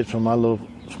invite kids from my little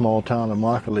small town of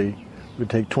Immokalee. We'd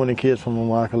take 20 kids from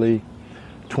Immokalee,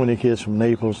 20 kids from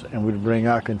Naples, and we'd bring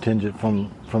our contingent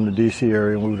from the D.C.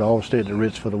 area, and we would all stay at the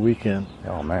Ritz for the weekend.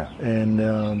 Oh, man.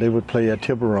 And they would play at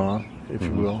Tiburon, if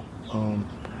mm-hmm. you will.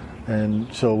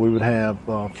 And so we would have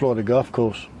Florida Golf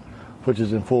Course, which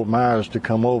is in Fort Myers, to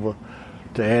come over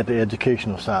to add the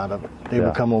educational side of it. They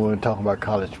would come over and talk about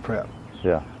college prep.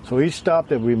 Yeah. So each stop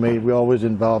that we made, we always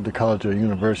involved the college or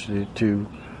university to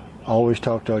always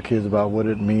talk to our kids about what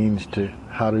it means to,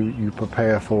 how do you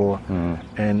prepare for,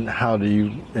 and how do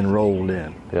you enroll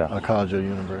in a college or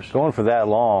university. Going for that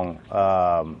long,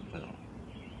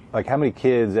 like how many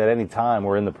kids at any time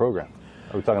were in the program?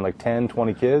 Are we talking like 10,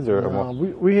 20 kids or more?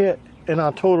 We had, in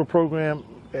our total program,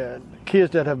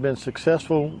 kids that have been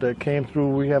successful that came through,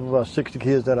 we have about 60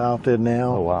 kids that are out there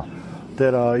now. Oh, wow.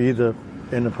 That are either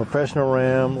in the professional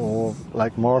realm, or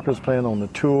like Marcus playing on the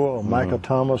tour, or Michael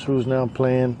Thomas, who's now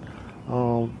playing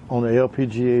on the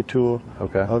LPGA tour,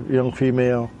 a young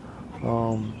female.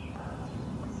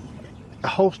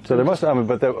 Host. So there must have,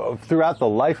 but throughout the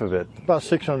life of it, about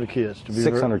 600 kids. To be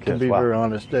 600 kids. To be very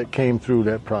honest, that came through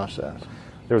that process.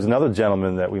 There was another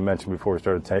gentleman that we mentioned before we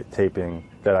started taping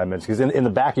that I mentioned, because in the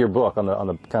back of your book, on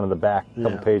the kind of the back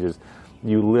couple pages,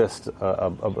 you list a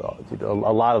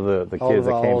lot of the All kids of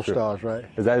that our came All-Stars, through. right?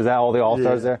 Is that all the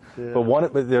All-Stars Yeah, there? yeah.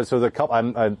 But so the couple.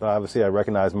 Obviously I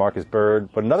recognize Marcus Bird,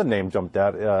 but another name jumped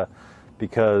out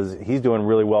because he's doing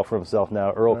really well for himself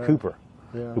now. Earl Cooper,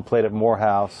 Yeah. who played at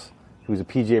Morehouse, who's a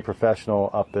PGA professional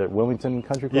up at Wilmington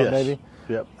Country Club, Yes. maybe.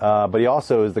 Yep. But he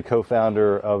also is the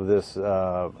co-founder of this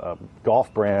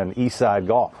golf brand, Eastside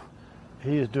Golf.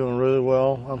 He is doing really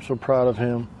well. I'm so proud of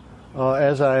him,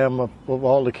 as I am of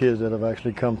all the kids that have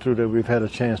actually come through that we've had a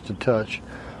chance to touch.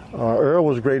 Earl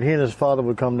was great. He and his father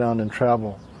would come down and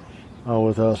travel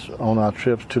with us on our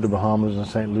trips to the Bahamas and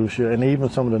St. Lucia, and even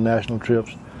some of the national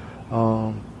trips.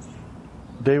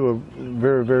 They were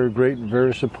very, very great and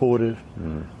very supportive.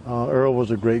 Earl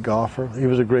was a great golfer. He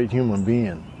was a great human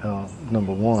being,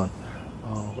 number one.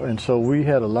 And so we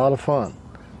had a lot of fun.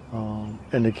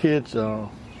 And the kids,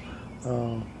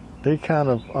 they kind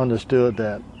of understood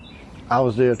that I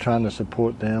was there trying to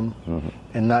support them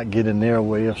and not get in their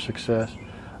way of success.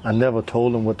 I never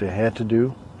told them what they had to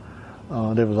do.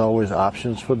 There was always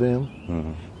options for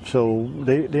them. So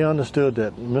they understood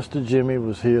that Mr. Jimmy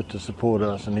was here to support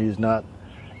us, and he's not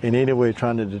in any way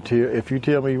trying to deter. If you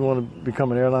tell me you want to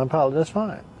become an airline pilot, that's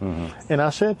fine. And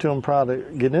I said to him prior to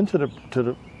getting into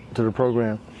the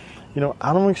program, you know,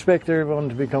 I don't expect everyone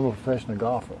to become a professional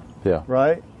golfer. Yeah.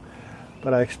 Right?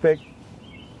 But I expect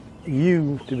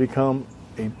you to become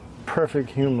a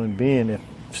perfect human being if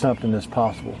something is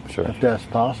possible. Sure. If that's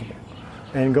possible.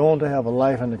 And go on to have a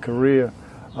life and a career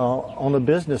on the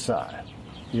business side,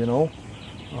 you know.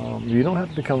 You don't have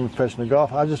to become a professional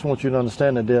golfer. I just want you to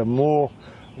understand that there are more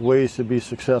ways to be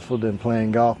successful than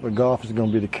playing golf, but golf is going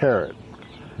to be the carrot,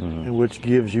 and which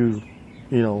gives you,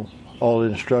 you know, all the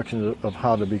instructions of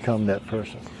how to become that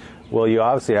person. Well, you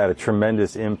obviously had a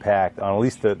tremendous impact on at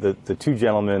least the two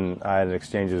gentlemen I had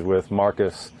exchanges with,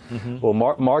 Marcus. Well,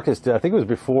 Marcus, I think it was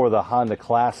before the Honda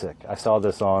Classic. I saw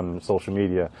this on social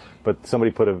media, but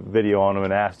somebody put a video on him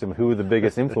and asked him who the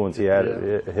biggest influence he had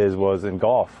his was in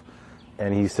golf,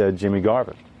 and he said Jimmy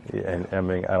Garvin. And I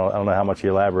mean, I don't know how much he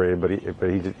elaborated,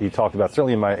 but he talked about,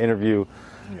 certainly in my interview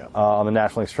on the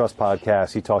National Links Trust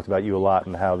podcast, he talked about you a lot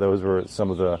and how those were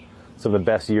some of the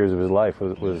best years of his life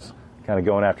was kind of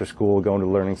going after school, going to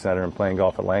the Learning Center and playing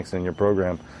golf at Langston in your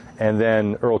program. And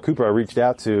then Earl Cooper I reached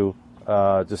out to,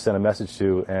 just sent a message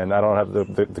to, and I don't have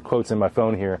the quotes in my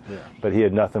phone here, but he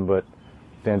had nothing but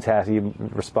fantastic. He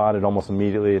responded almost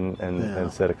immediately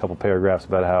and said a couple paragraphs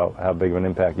about how big of an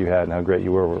impact you had and how great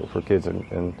you were for kids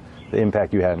and the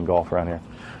impact you had in golf around here.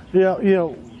 Yeah, you know,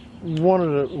 one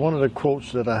of the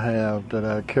quotes that I have that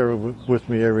I carry with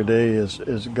me every day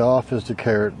is golf is the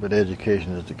carrot, but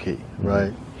education is the key,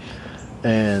 right?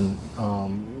 And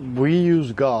we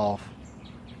use golf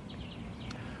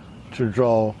to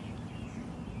draw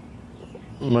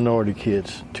minority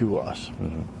kids to us.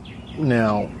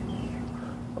 Now,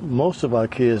 most of our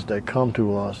kids that come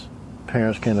to us,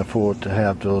 parents can't afford to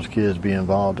have those kids be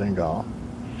involved in golf.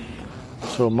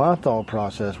 So my thought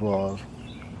process was,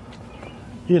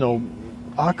 you know,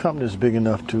 our company is big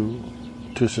enough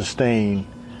to sustain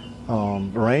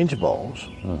range balls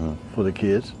for the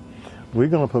kids. We're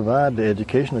going to provide the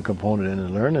educational component in the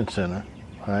Learning Center,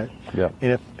 right? Yeah.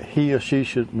 And if he or she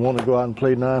should want to go out and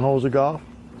play 9 holes of golf,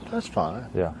 that's fine.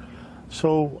 Yeah.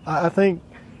 So I think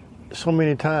so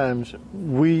many times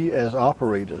we as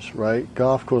operators, right,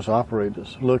 golf course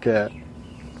operators, look at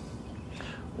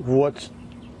what's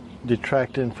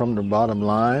detracting from the bottom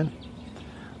line.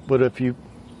 But if you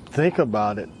think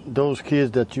about it, those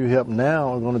kids that you help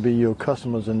now are going to be your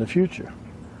customers in the future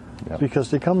because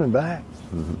they're coming back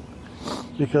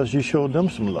because you showed them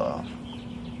some love.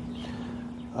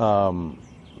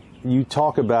 You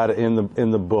talk about it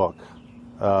in the book.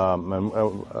 And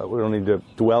we don't need to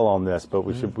dwell on this, but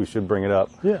we should bring it up.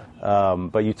 Yeah.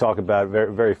 But you talk about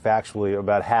very, very factually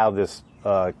about how this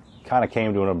kind of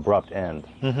came to an abrupt end,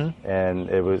 and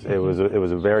it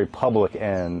was a very public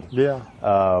end. Yeah.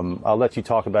 I'll let you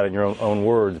talk about it in your own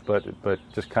words, but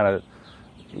just kind of,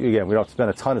 again, we don't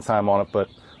spend a ton of time on it, but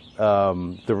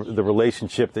the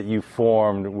relationship that you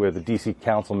formed with a DC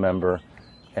council member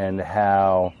and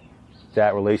how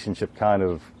that relationship kind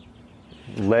of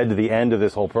led to the end of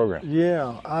this whole program.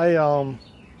 Yeah, I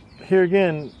here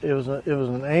again, it was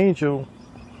an angel,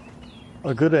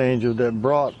 a good angel that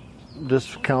brought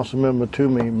this council member to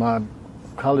me. My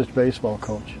college baseball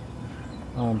coach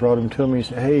brought him to me. He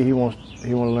said, "Hey, he wants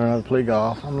to learn how to play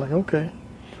golf." I'm like, "Okay."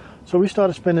 So we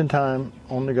started spending time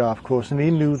on the golf course, and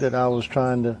he knew that I was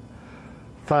trying to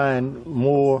find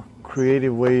more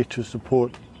creative ways to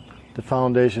support the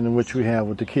foundation in which we have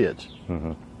with the kids.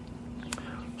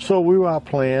 So we were out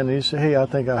playing, and he said, "Hey, I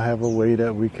think I have a way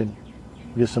that we can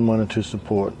get some money to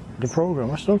support the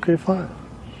program. I said, okay, fine.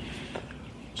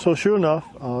 So sure enough,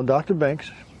 Dr.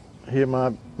 Banks, he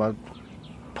my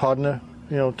partner,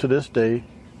 to this day,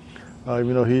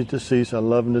 even though he's deceased, I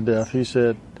love him to death. He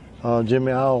said,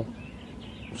 Jimmy, I'll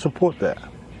support that.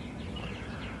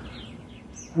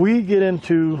 We get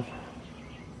into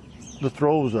the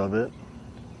throes of it,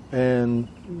 and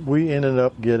we ended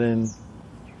up getting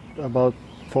about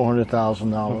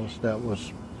 $400,000 that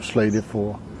was slated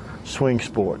for swing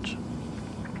sports.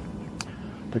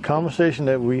 The conversation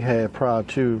that we had prior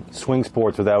to Swing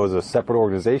sports, so that was a separate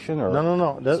organization, or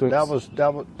no.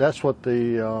 That's what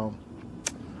the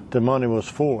money was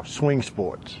for. Swing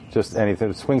sports. Just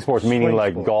anything. Swing sports meaning Swing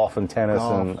like sports. golf and tennis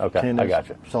and okay, tennis, I got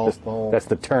you. softball. That's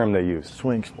the term they use.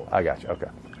 Swing sports. I got you. Okay.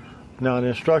 Now, the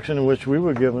instruction in which we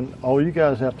were given, all you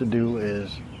guys have to do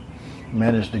is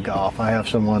manage the golf. I have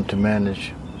someone to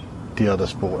manage the other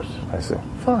sports. I see.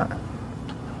 Fine.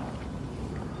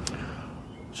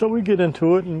 So we get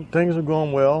into it, and things are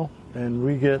going well, and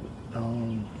we get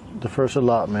the first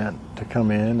allotment to come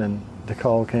in, and the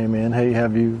call came in, hey,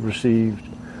 have you received?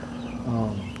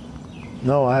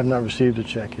 No, I have not received a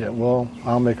check yet. Well,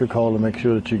 I'll make a call to make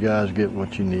sure that you guys get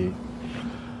what you need.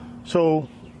 So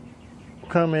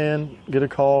come in, get a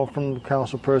call from the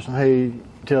council person, hey,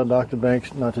 tell Dr.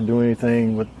 Banks not to do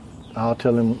anything, but I'll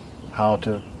tell him how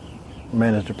to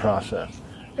manage the process.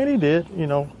 And he did,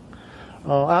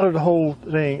 out of the whole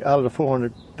thing, out of the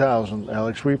 400,000,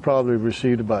 Alex, we probably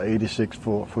received about 86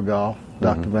 for golf,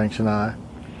 Dr. Banks and I.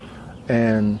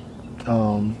 And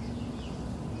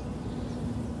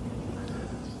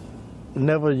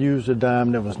never used a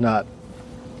dime that was not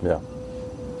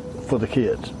for the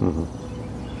kids.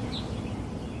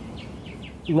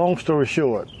 Long story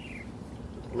short,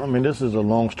 I mean, this is a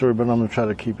long story, but I'm going to try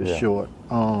to keep it short.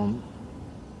 I'm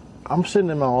sitting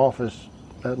in my office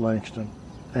at Langston,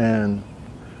 and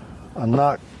a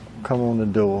knock come on the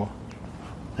door,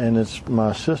 and it's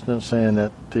my assistant saying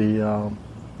that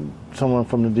someone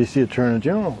from the D.C. Attorney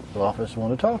General's office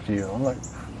want to talk to you. I'm like,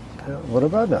 what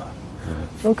about that?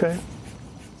 Okay.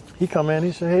 He come in,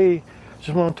 he said, hey,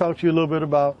 just want to talk to you a little bit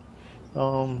about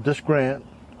this grant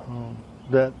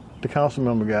that the council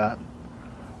member got.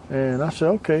 And I said,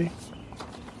 okay.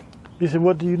 He said,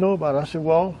 what do you know about it? I said,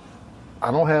 well, I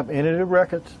don't have any of the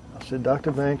records. I said, Dr.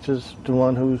 Banks is the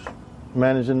one who's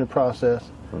managing the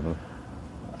process.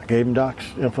 I gave him Doc's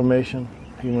information.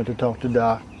 He went to talk to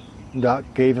Doc. Doc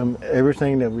gave him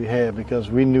everything that we had because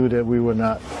we knew that we were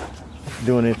not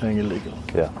doing anything illegal.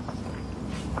 Yeah.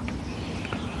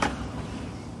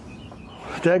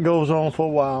 That goes on for a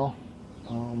while.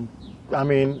 I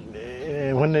mean,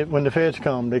 when the feds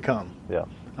come, they come. Yeah.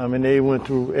 I mean, they went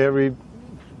through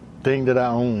everything that I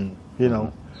own,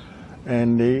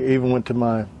 and they even went to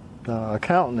my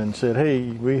accountant and said,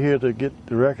 hey, we're here to get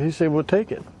the record. He said, well,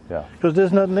 take it. Yeah. Because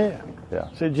there's nothing there. Yeah.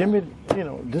 I said, Jimmy,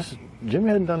 Jimmy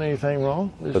hadn't done anything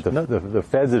wrong. But the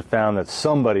feds had found that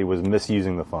somebody was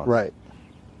misusing the funds. Right.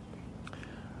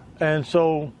 And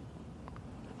so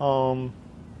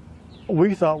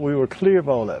we thought we were clear of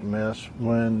all that mess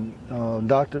when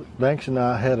Dr. Banks and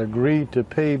I had agreed to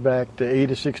pay back the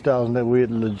 $86,000 that we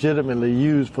had legitimately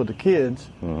used for the kids,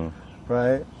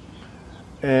 right?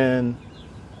 And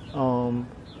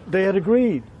they had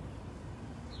agreed.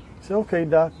 I said, okay,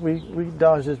 Doc, we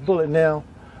dodged this bullet. Now,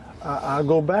 I'll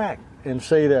go back and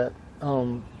say that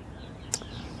an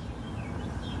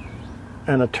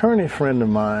attorney friend of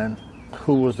mine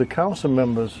who was the council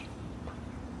member's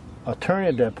attorney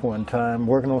at that point in time,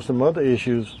 working on some other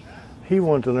issues, he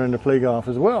wanted to learn to play golf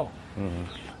as well.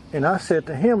 And I said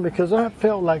to him, because I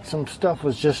felt like some stuff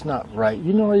was just not right.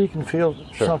 You know how you can feel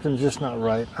something's just not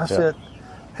right? I said,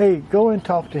 hey, go and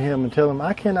talk to him and tell him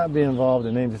I cannot be involved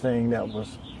in anything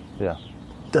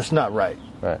that's not right.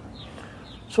 Right.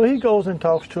 So he goes and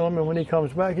talks to him, and when he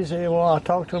comes back, he said, well, I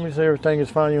talked to him, he said everything is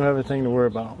fine, you don't have anything to worry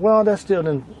about. Well, that still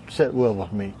didn't sit well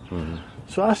with me.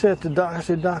 So I said to Doc,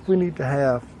 Doc, we need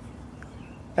to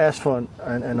ask for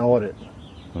an audit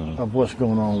of what's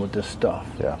going on with this stuff.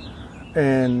 Yeah.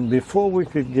 And before we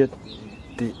could get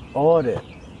the audit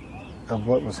of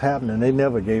what was happening, they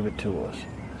never gave it to us.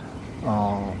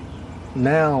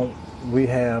 Now we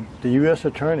have the U.S.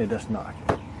 attorney that's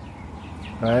knocking,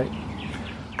 right?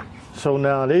 So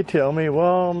now they tell me,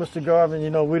 well, Mr. Garvin,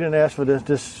 we didn't ask for this.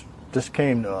 This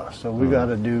came to us, so we got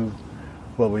to do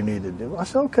what we need to do. I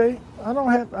said, okay, I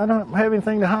don't have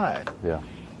anything to hide. Yeah.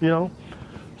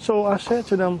 So I said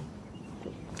to them,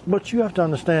 but you have to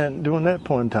understand, during that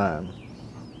point in time,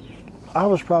 I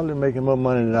was probably making more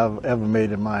money than I've ever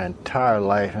made in my entire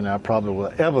life, and I probably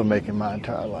will ever make in my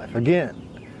entire life. Again,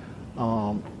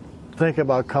 think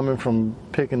about coming from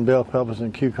picking bell peppers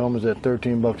and cucumbers at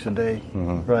 $13 a day,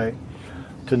 right,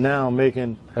 to now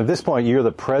making. At this point, you're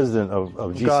the president of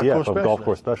GCF, of Golf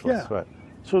Course Specialists, yeah. right?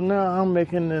 So now I'm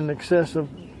making in excess of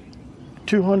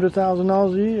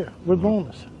 $200,000 a year with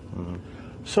bonus.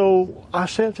 So I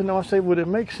said to them, would it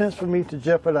make sense for me to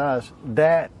jeopardize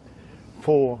that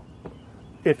for,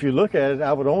 if you look at it,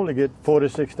 I would only get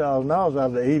 $46,000 out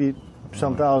of the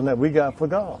 80-some thousand that we got for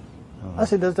golf. I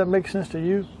said, does that make sense to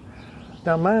you?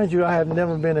 Now, mind you, I have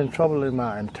never been in trouble in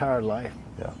my entire life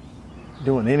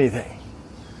doing anything.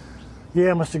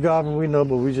 Yeah, Mr. Garvin, we know,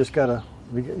 but we just gotta,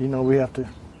 we have to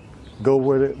go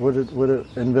where the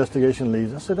investigation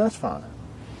leads. I said, that's fine.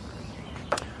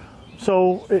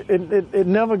 So it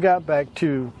never got back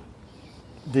to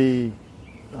the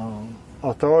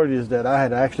authorities that I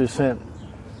had actually sent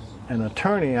an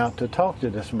attorney out to talk to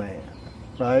this man,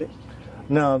 right?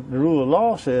 Now, the rule of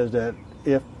law says that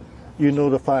if you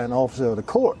notify an officer of the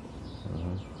court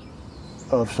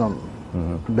of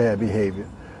some bad behavior,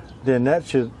 then that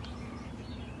should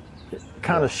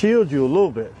kind of shield you a little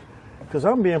bit. Because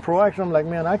I'm being proactive. I'm like,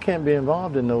 man, I can't be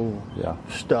involved in no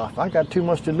stuff. I got too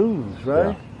much to lose,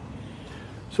 right? Yeah.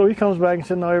 So he comes back and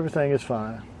said, no, everything is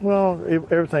fine. Well,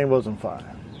 everything wasn't fine,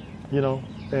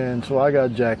 and so I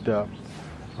got jacked up.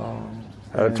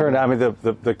 It turned out, I mean,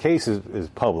 the case is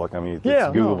public. I mean, it's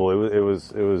Googleable. No.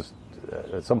 It was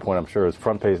at some point, I'm sure, it was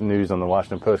front page news on the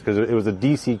Washington Post, because it was a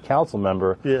D.C. council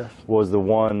member was the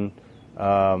one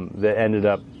that ended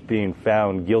up being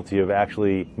found guilty of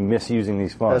actually misusing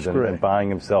these funds and buying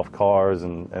himself cars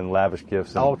and lavish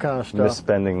gifts and all kind of stuff,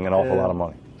 misspending an awful lot of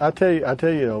money. I tell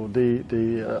you,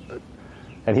 though,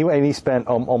 and he spent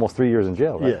almost 3 years in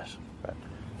jail, right? Yes. Right.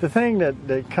 The thing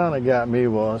that kind of got me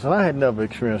was, and I had never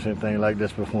experienced anything like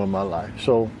this before in my life.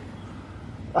 So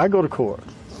I go to court,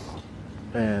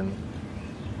 and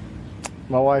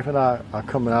my wife and I are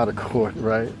coming out of court,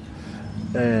 right?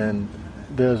 And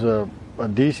there's a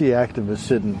DC activist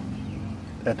sitting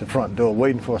at the front door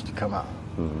waiting for us to come out.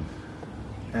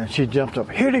 And she jumps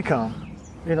up, here they come.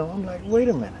 I'm like, wait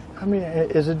a minute. I mean,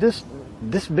 is it this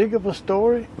big of a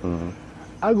story?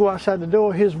 I go outside the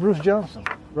door, here's Bruce Johnson,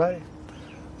 right?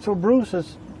 So Bruce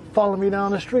is following me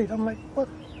down the street. I'm like, what?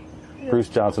 Bruce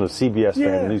Johnson, a CBS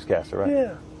fan, newscaster, right?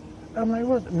 Yeah. I'm like,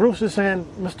 what? Bruce is saying,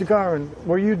 Mr. Garvin,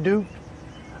 were you duped?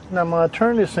 Now, my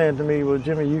attorney is saying to me, well,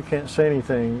 Jimmy, you can't say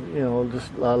anything,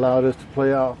 just allow this to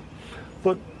play out.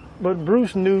 But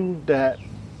Bruce knew that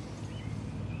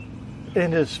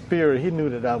in his spirit, he knew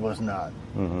that I was not.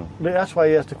 That's why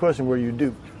he asked the question, were you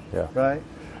duped? Yeah. Right?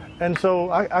 And so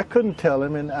I couldn't tell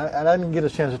him, and I didn't get a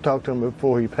chance to talk to him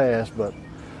before he passed, but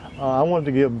I wanted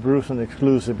to give Bruce an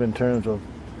exclusive in terms of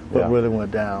what really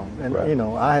went down. And,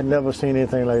 I had never seen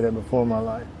anything like that before in my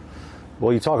life.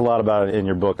 Well, you talk a lot about it in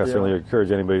your book. I certainly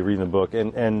encourage anybody reading the book.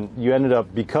 And you ended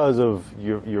up, because of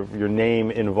your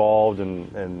name involved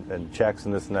and checks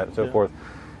and this and that and so forth,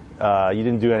 you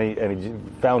didn't do any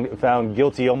found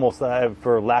guilty, almost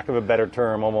for lack of a better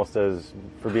term, almost as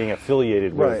for being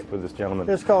affiliated with this gentleman.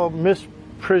 It's called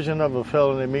misprision of a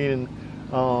felony, meaning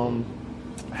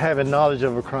having knowledge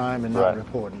of a crime and not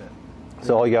reporting it.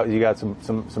 So you got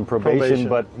some probation,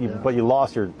 but you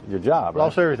lost your job. Right?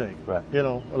 Lost everything. Right.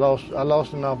 I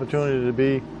lost an opportunity to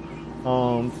be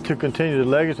to continue the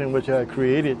legacy in which I had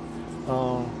created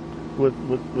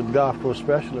with Golf Course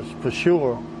Specialists, for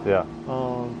sure. Yeah.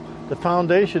 The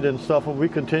foundation and stuff, we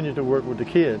continued to work with the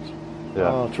kids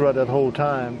throughout that whole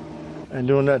time. And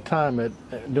during that time,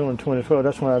 during 2012,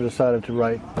 that's when I decided to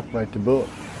write the book.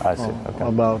 I see.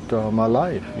 About my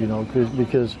life,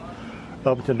 because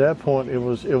up to that point, it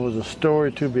was a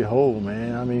story to behold,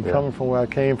 man. I mean, coming from where I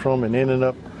came from and ending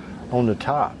up on the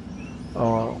top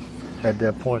at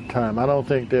that point in time. I don't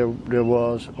think there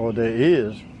was or there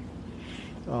is.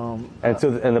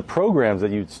 And the programs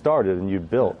that you started and you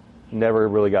built never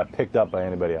really got picked up by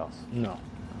anybody else. No.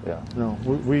 Yeah. No.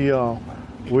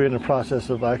 We're in the process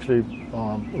of actually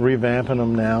revamping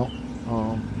them now.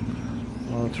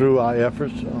 Through our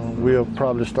efforts, we'll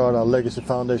probably start our Legacy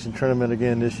Foundation tournament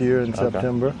again this year in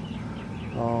September,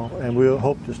 and we'll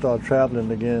hope to start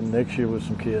traveling again next year with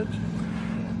some kids.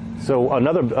 So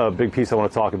another big piece I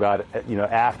want to talk about,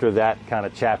 after that kind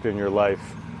of chapter in your life,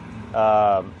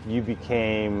 you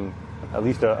became at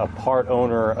least a part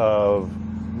owner of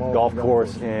golf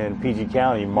course in PG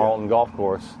County, Marlton Golf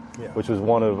Course, which was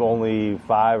one of only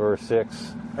 5 or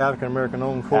 6 African American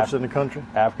owned courses in the country.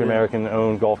 African American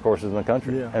owned golf courses in the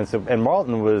country. Yeah. And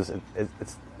Marlton was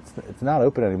it's not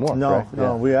open anymore. No, correct?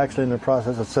 no, we're actually in the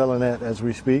process of selling that as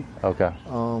we speak. Okay.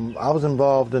 I was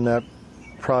involved in that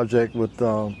project with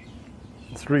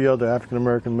 3 other African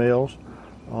American males.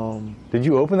 Did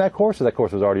you open that course, or that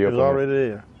course was already open? It was already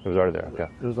there. It was already there. Okay.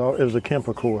 It was a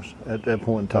Kemper course at that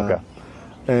point in time. Okay.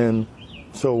 And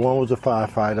so one was a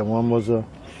firefighter, one was a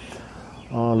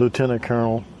lieutenant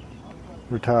colonel,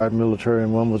 retired military,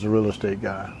 and one was a real estate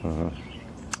guy. Mm-hmm.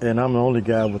 And I'm the only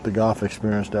guy with the golf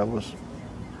experience that was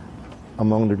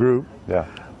among the group. Yeah.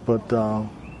 But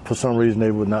for some reason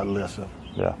they would not listen.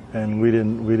 Yeah. And we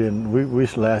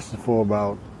lasted for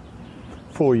about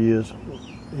 4 years,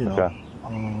 you know. Okay.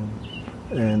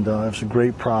 And it's a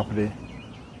great property.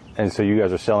 And so you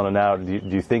guys are selling it now. Do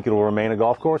you think it will remain a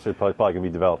golf course, or probably going to be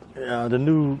developed? The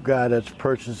new guy that's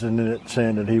purchasing it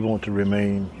saying that he wants to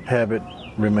have it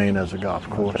remain as a golf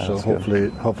course. Okay, so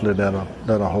hopefully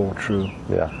that'll hold true.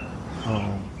 Yeah.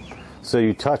 So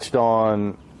you touched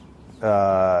on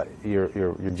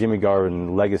your Jimmy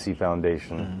Garvin Legacy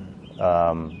Foundation.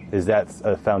 Mm-hmm. Is that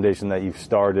a foundation that you've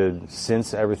started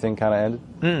since everything kind of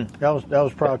ended? That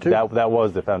was prior to. That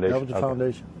was the foundation. That was the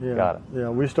foundation. Yeah. Got it. Yeah,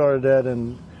 we started that,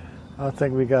 and I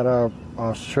think we got our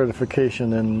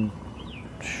certification in.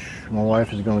 My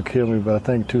wife is going to kill me, but I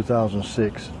think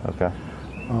 2006. Okay.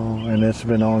 And it's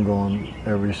been ongoing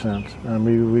ever since. And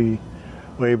we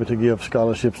were able to give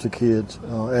scholarships to kids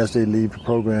as they leave the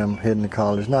program heading to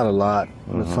college. Not a lot,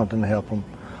 but it's something to help them.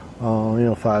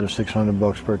 $500 to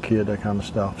 $600 per kid, that kind of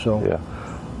stuff. So, yeah.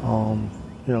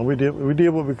 We did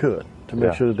what we could to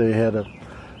make sure that they had a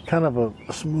kind of a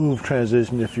smooth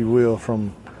transition, if you will,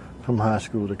 from high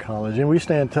school to college. And we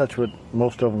stay in touch with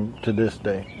most of them to this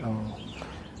day.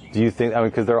 Do you think?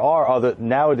 Because there are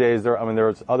nowadays.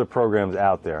 There's other programs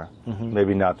out there. Mm-hmm.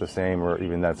 Maybe not the same or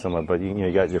even that similar. But you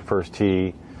got your First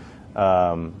Tee.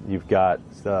 You've got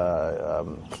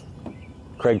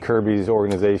Craig Kirby's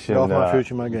organization. Golf My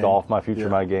Future, My Game. Golf My Future,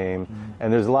 My Game. Mm-hmm.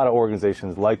 And there's a lot of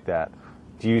organizations like that.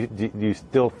 Do you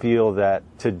still feel that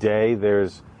today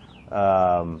there's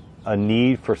a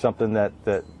need for something that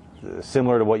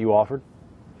similar to what you offered?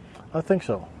 I think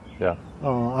so. Yeah.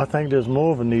 I think there's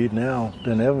more of a need now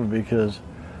than ever because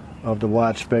of the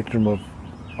wide spectrum of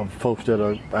folks that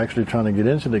are actually trying to get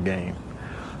into the game.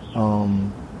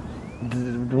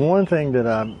 The one thing that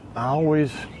I've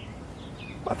always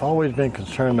been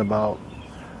concerned about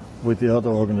with the other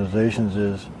organizations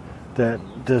is that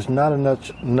there's not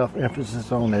enough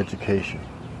emphasis on education.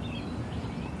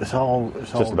 It's all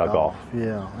just about golf.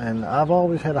 Yeah, and I've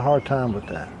always had a hard time with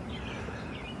that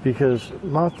because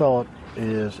my thought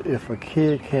is if a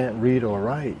kid can't read or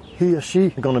write, he or she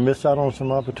is going to miss out on some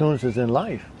opportunities in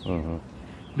life. Mm-hmm.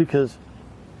 Because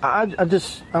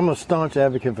I'm a staunch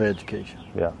advocate for education.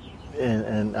 Yeah.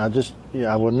 And I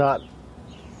will not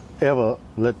ever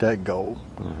let that go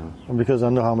because I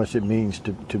know how much it means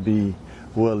to be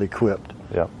well equipped.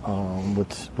 Yeah.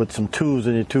 With some tools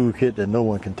in your toolkit that no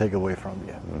one can take away from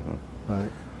you. Mm-hmm. Right.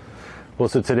 Well,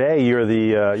 so today you're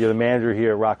the manager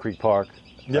here at Rock Creek Park.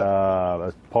 Yep.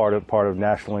 As part of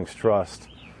National Links Trust.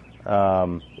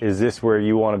 Is this where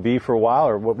you want to be for a while,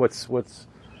 or what's the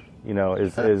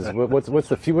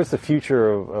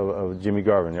future of Jimmy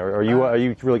Garvin? Are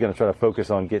you really going to try to focus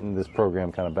on getting this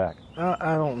program kind of back?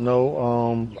 I don't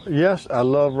know. Yes, I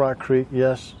love Rock Creek.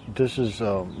 Yes, this is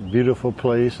a beautiful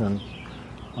place, and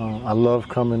I love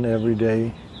coming every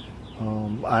day.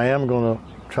 I am going to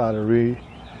try to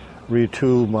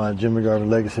retool my Jimmy Garvin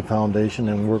Legacy Foundation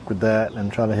and work with that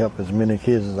and try to help as many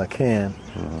kids as I can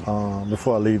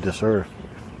before I leave this earth,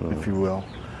 if you will.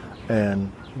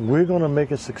 And we're going to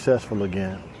make it successful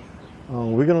again.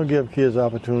 We're going to give kids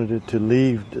opportunity to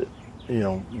leave,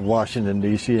 Washington,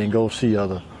 D.C. and go see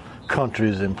other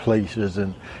countries and places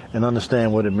and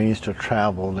understand what it means to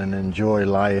travel and enjoy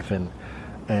life and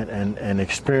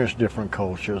experience different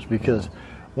cultures. Because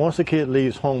once a kid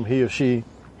leaves home, he or she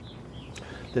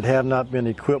that have not been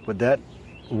equipped with that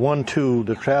one tool,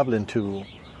 the traveling tool,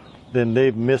 then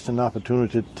they've missed an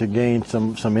opportunity to gain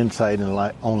some insight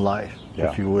on life,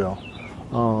 if you will.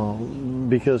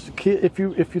 Because if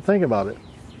you think about it,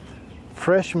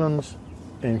 freshmen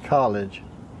in college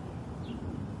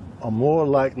are more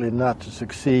likely not to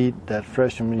succeed that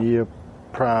freshman year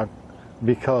prior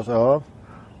because of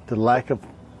the lack of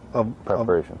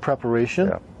preparation.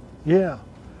 Yeah.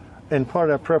 And part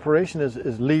of that preparation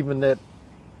is leaving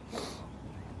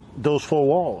those four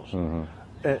walls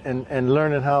and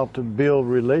learning how to build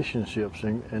relationships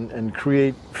and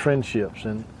create friendships.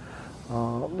 And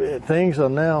things are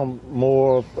now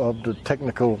more of the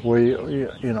technical way,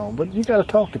 but you got to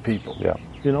talk to people,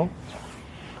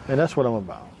 and that's what I'm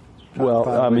about.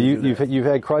 Well, you've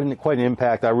had quite an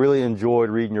impact. I really enjoyed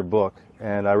reading your book,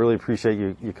 and I really appreciate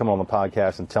you coming on the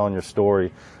podcast and telling your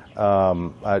story.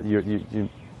 The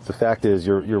fact is,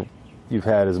 you're you've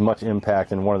had as much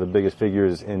impact and one of the biggest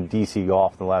figures in DC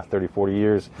golf in the last 30, 40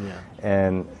 years. Yeah.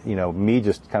 And, me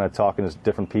just kind of talking to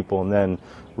different people and then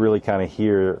really kind of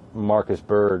hear Marcus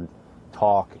Bird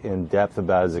talk in depth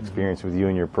about his experience with you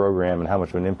and your program and how much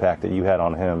of an impact that you had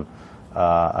on him.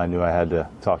 I knew I had to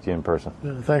talk to you in person.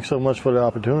 Yeah, thanks so much for the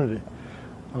opportunity.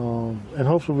 And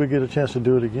hopefully we get a chance to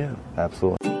do it again.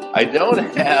 Absolutely. I don't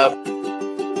have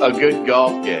a good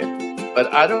golf game,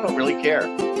 but I don't really care.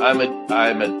 I'm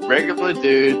a regular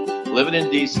dude living in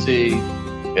DC,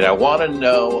 and I want to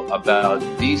know about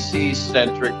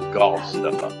DC-centric golf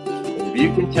stuff. If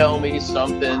you can tell me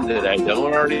something that I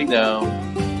don't already know,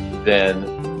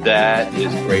 then that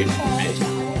is great for me.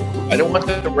 I don't want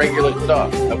the regular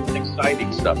stuff. I want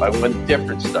exciting stuff. I want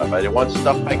different stuff. I want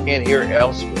stuff I can't hear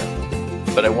elsewhere.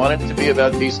 But I want it to be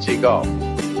about DC golf.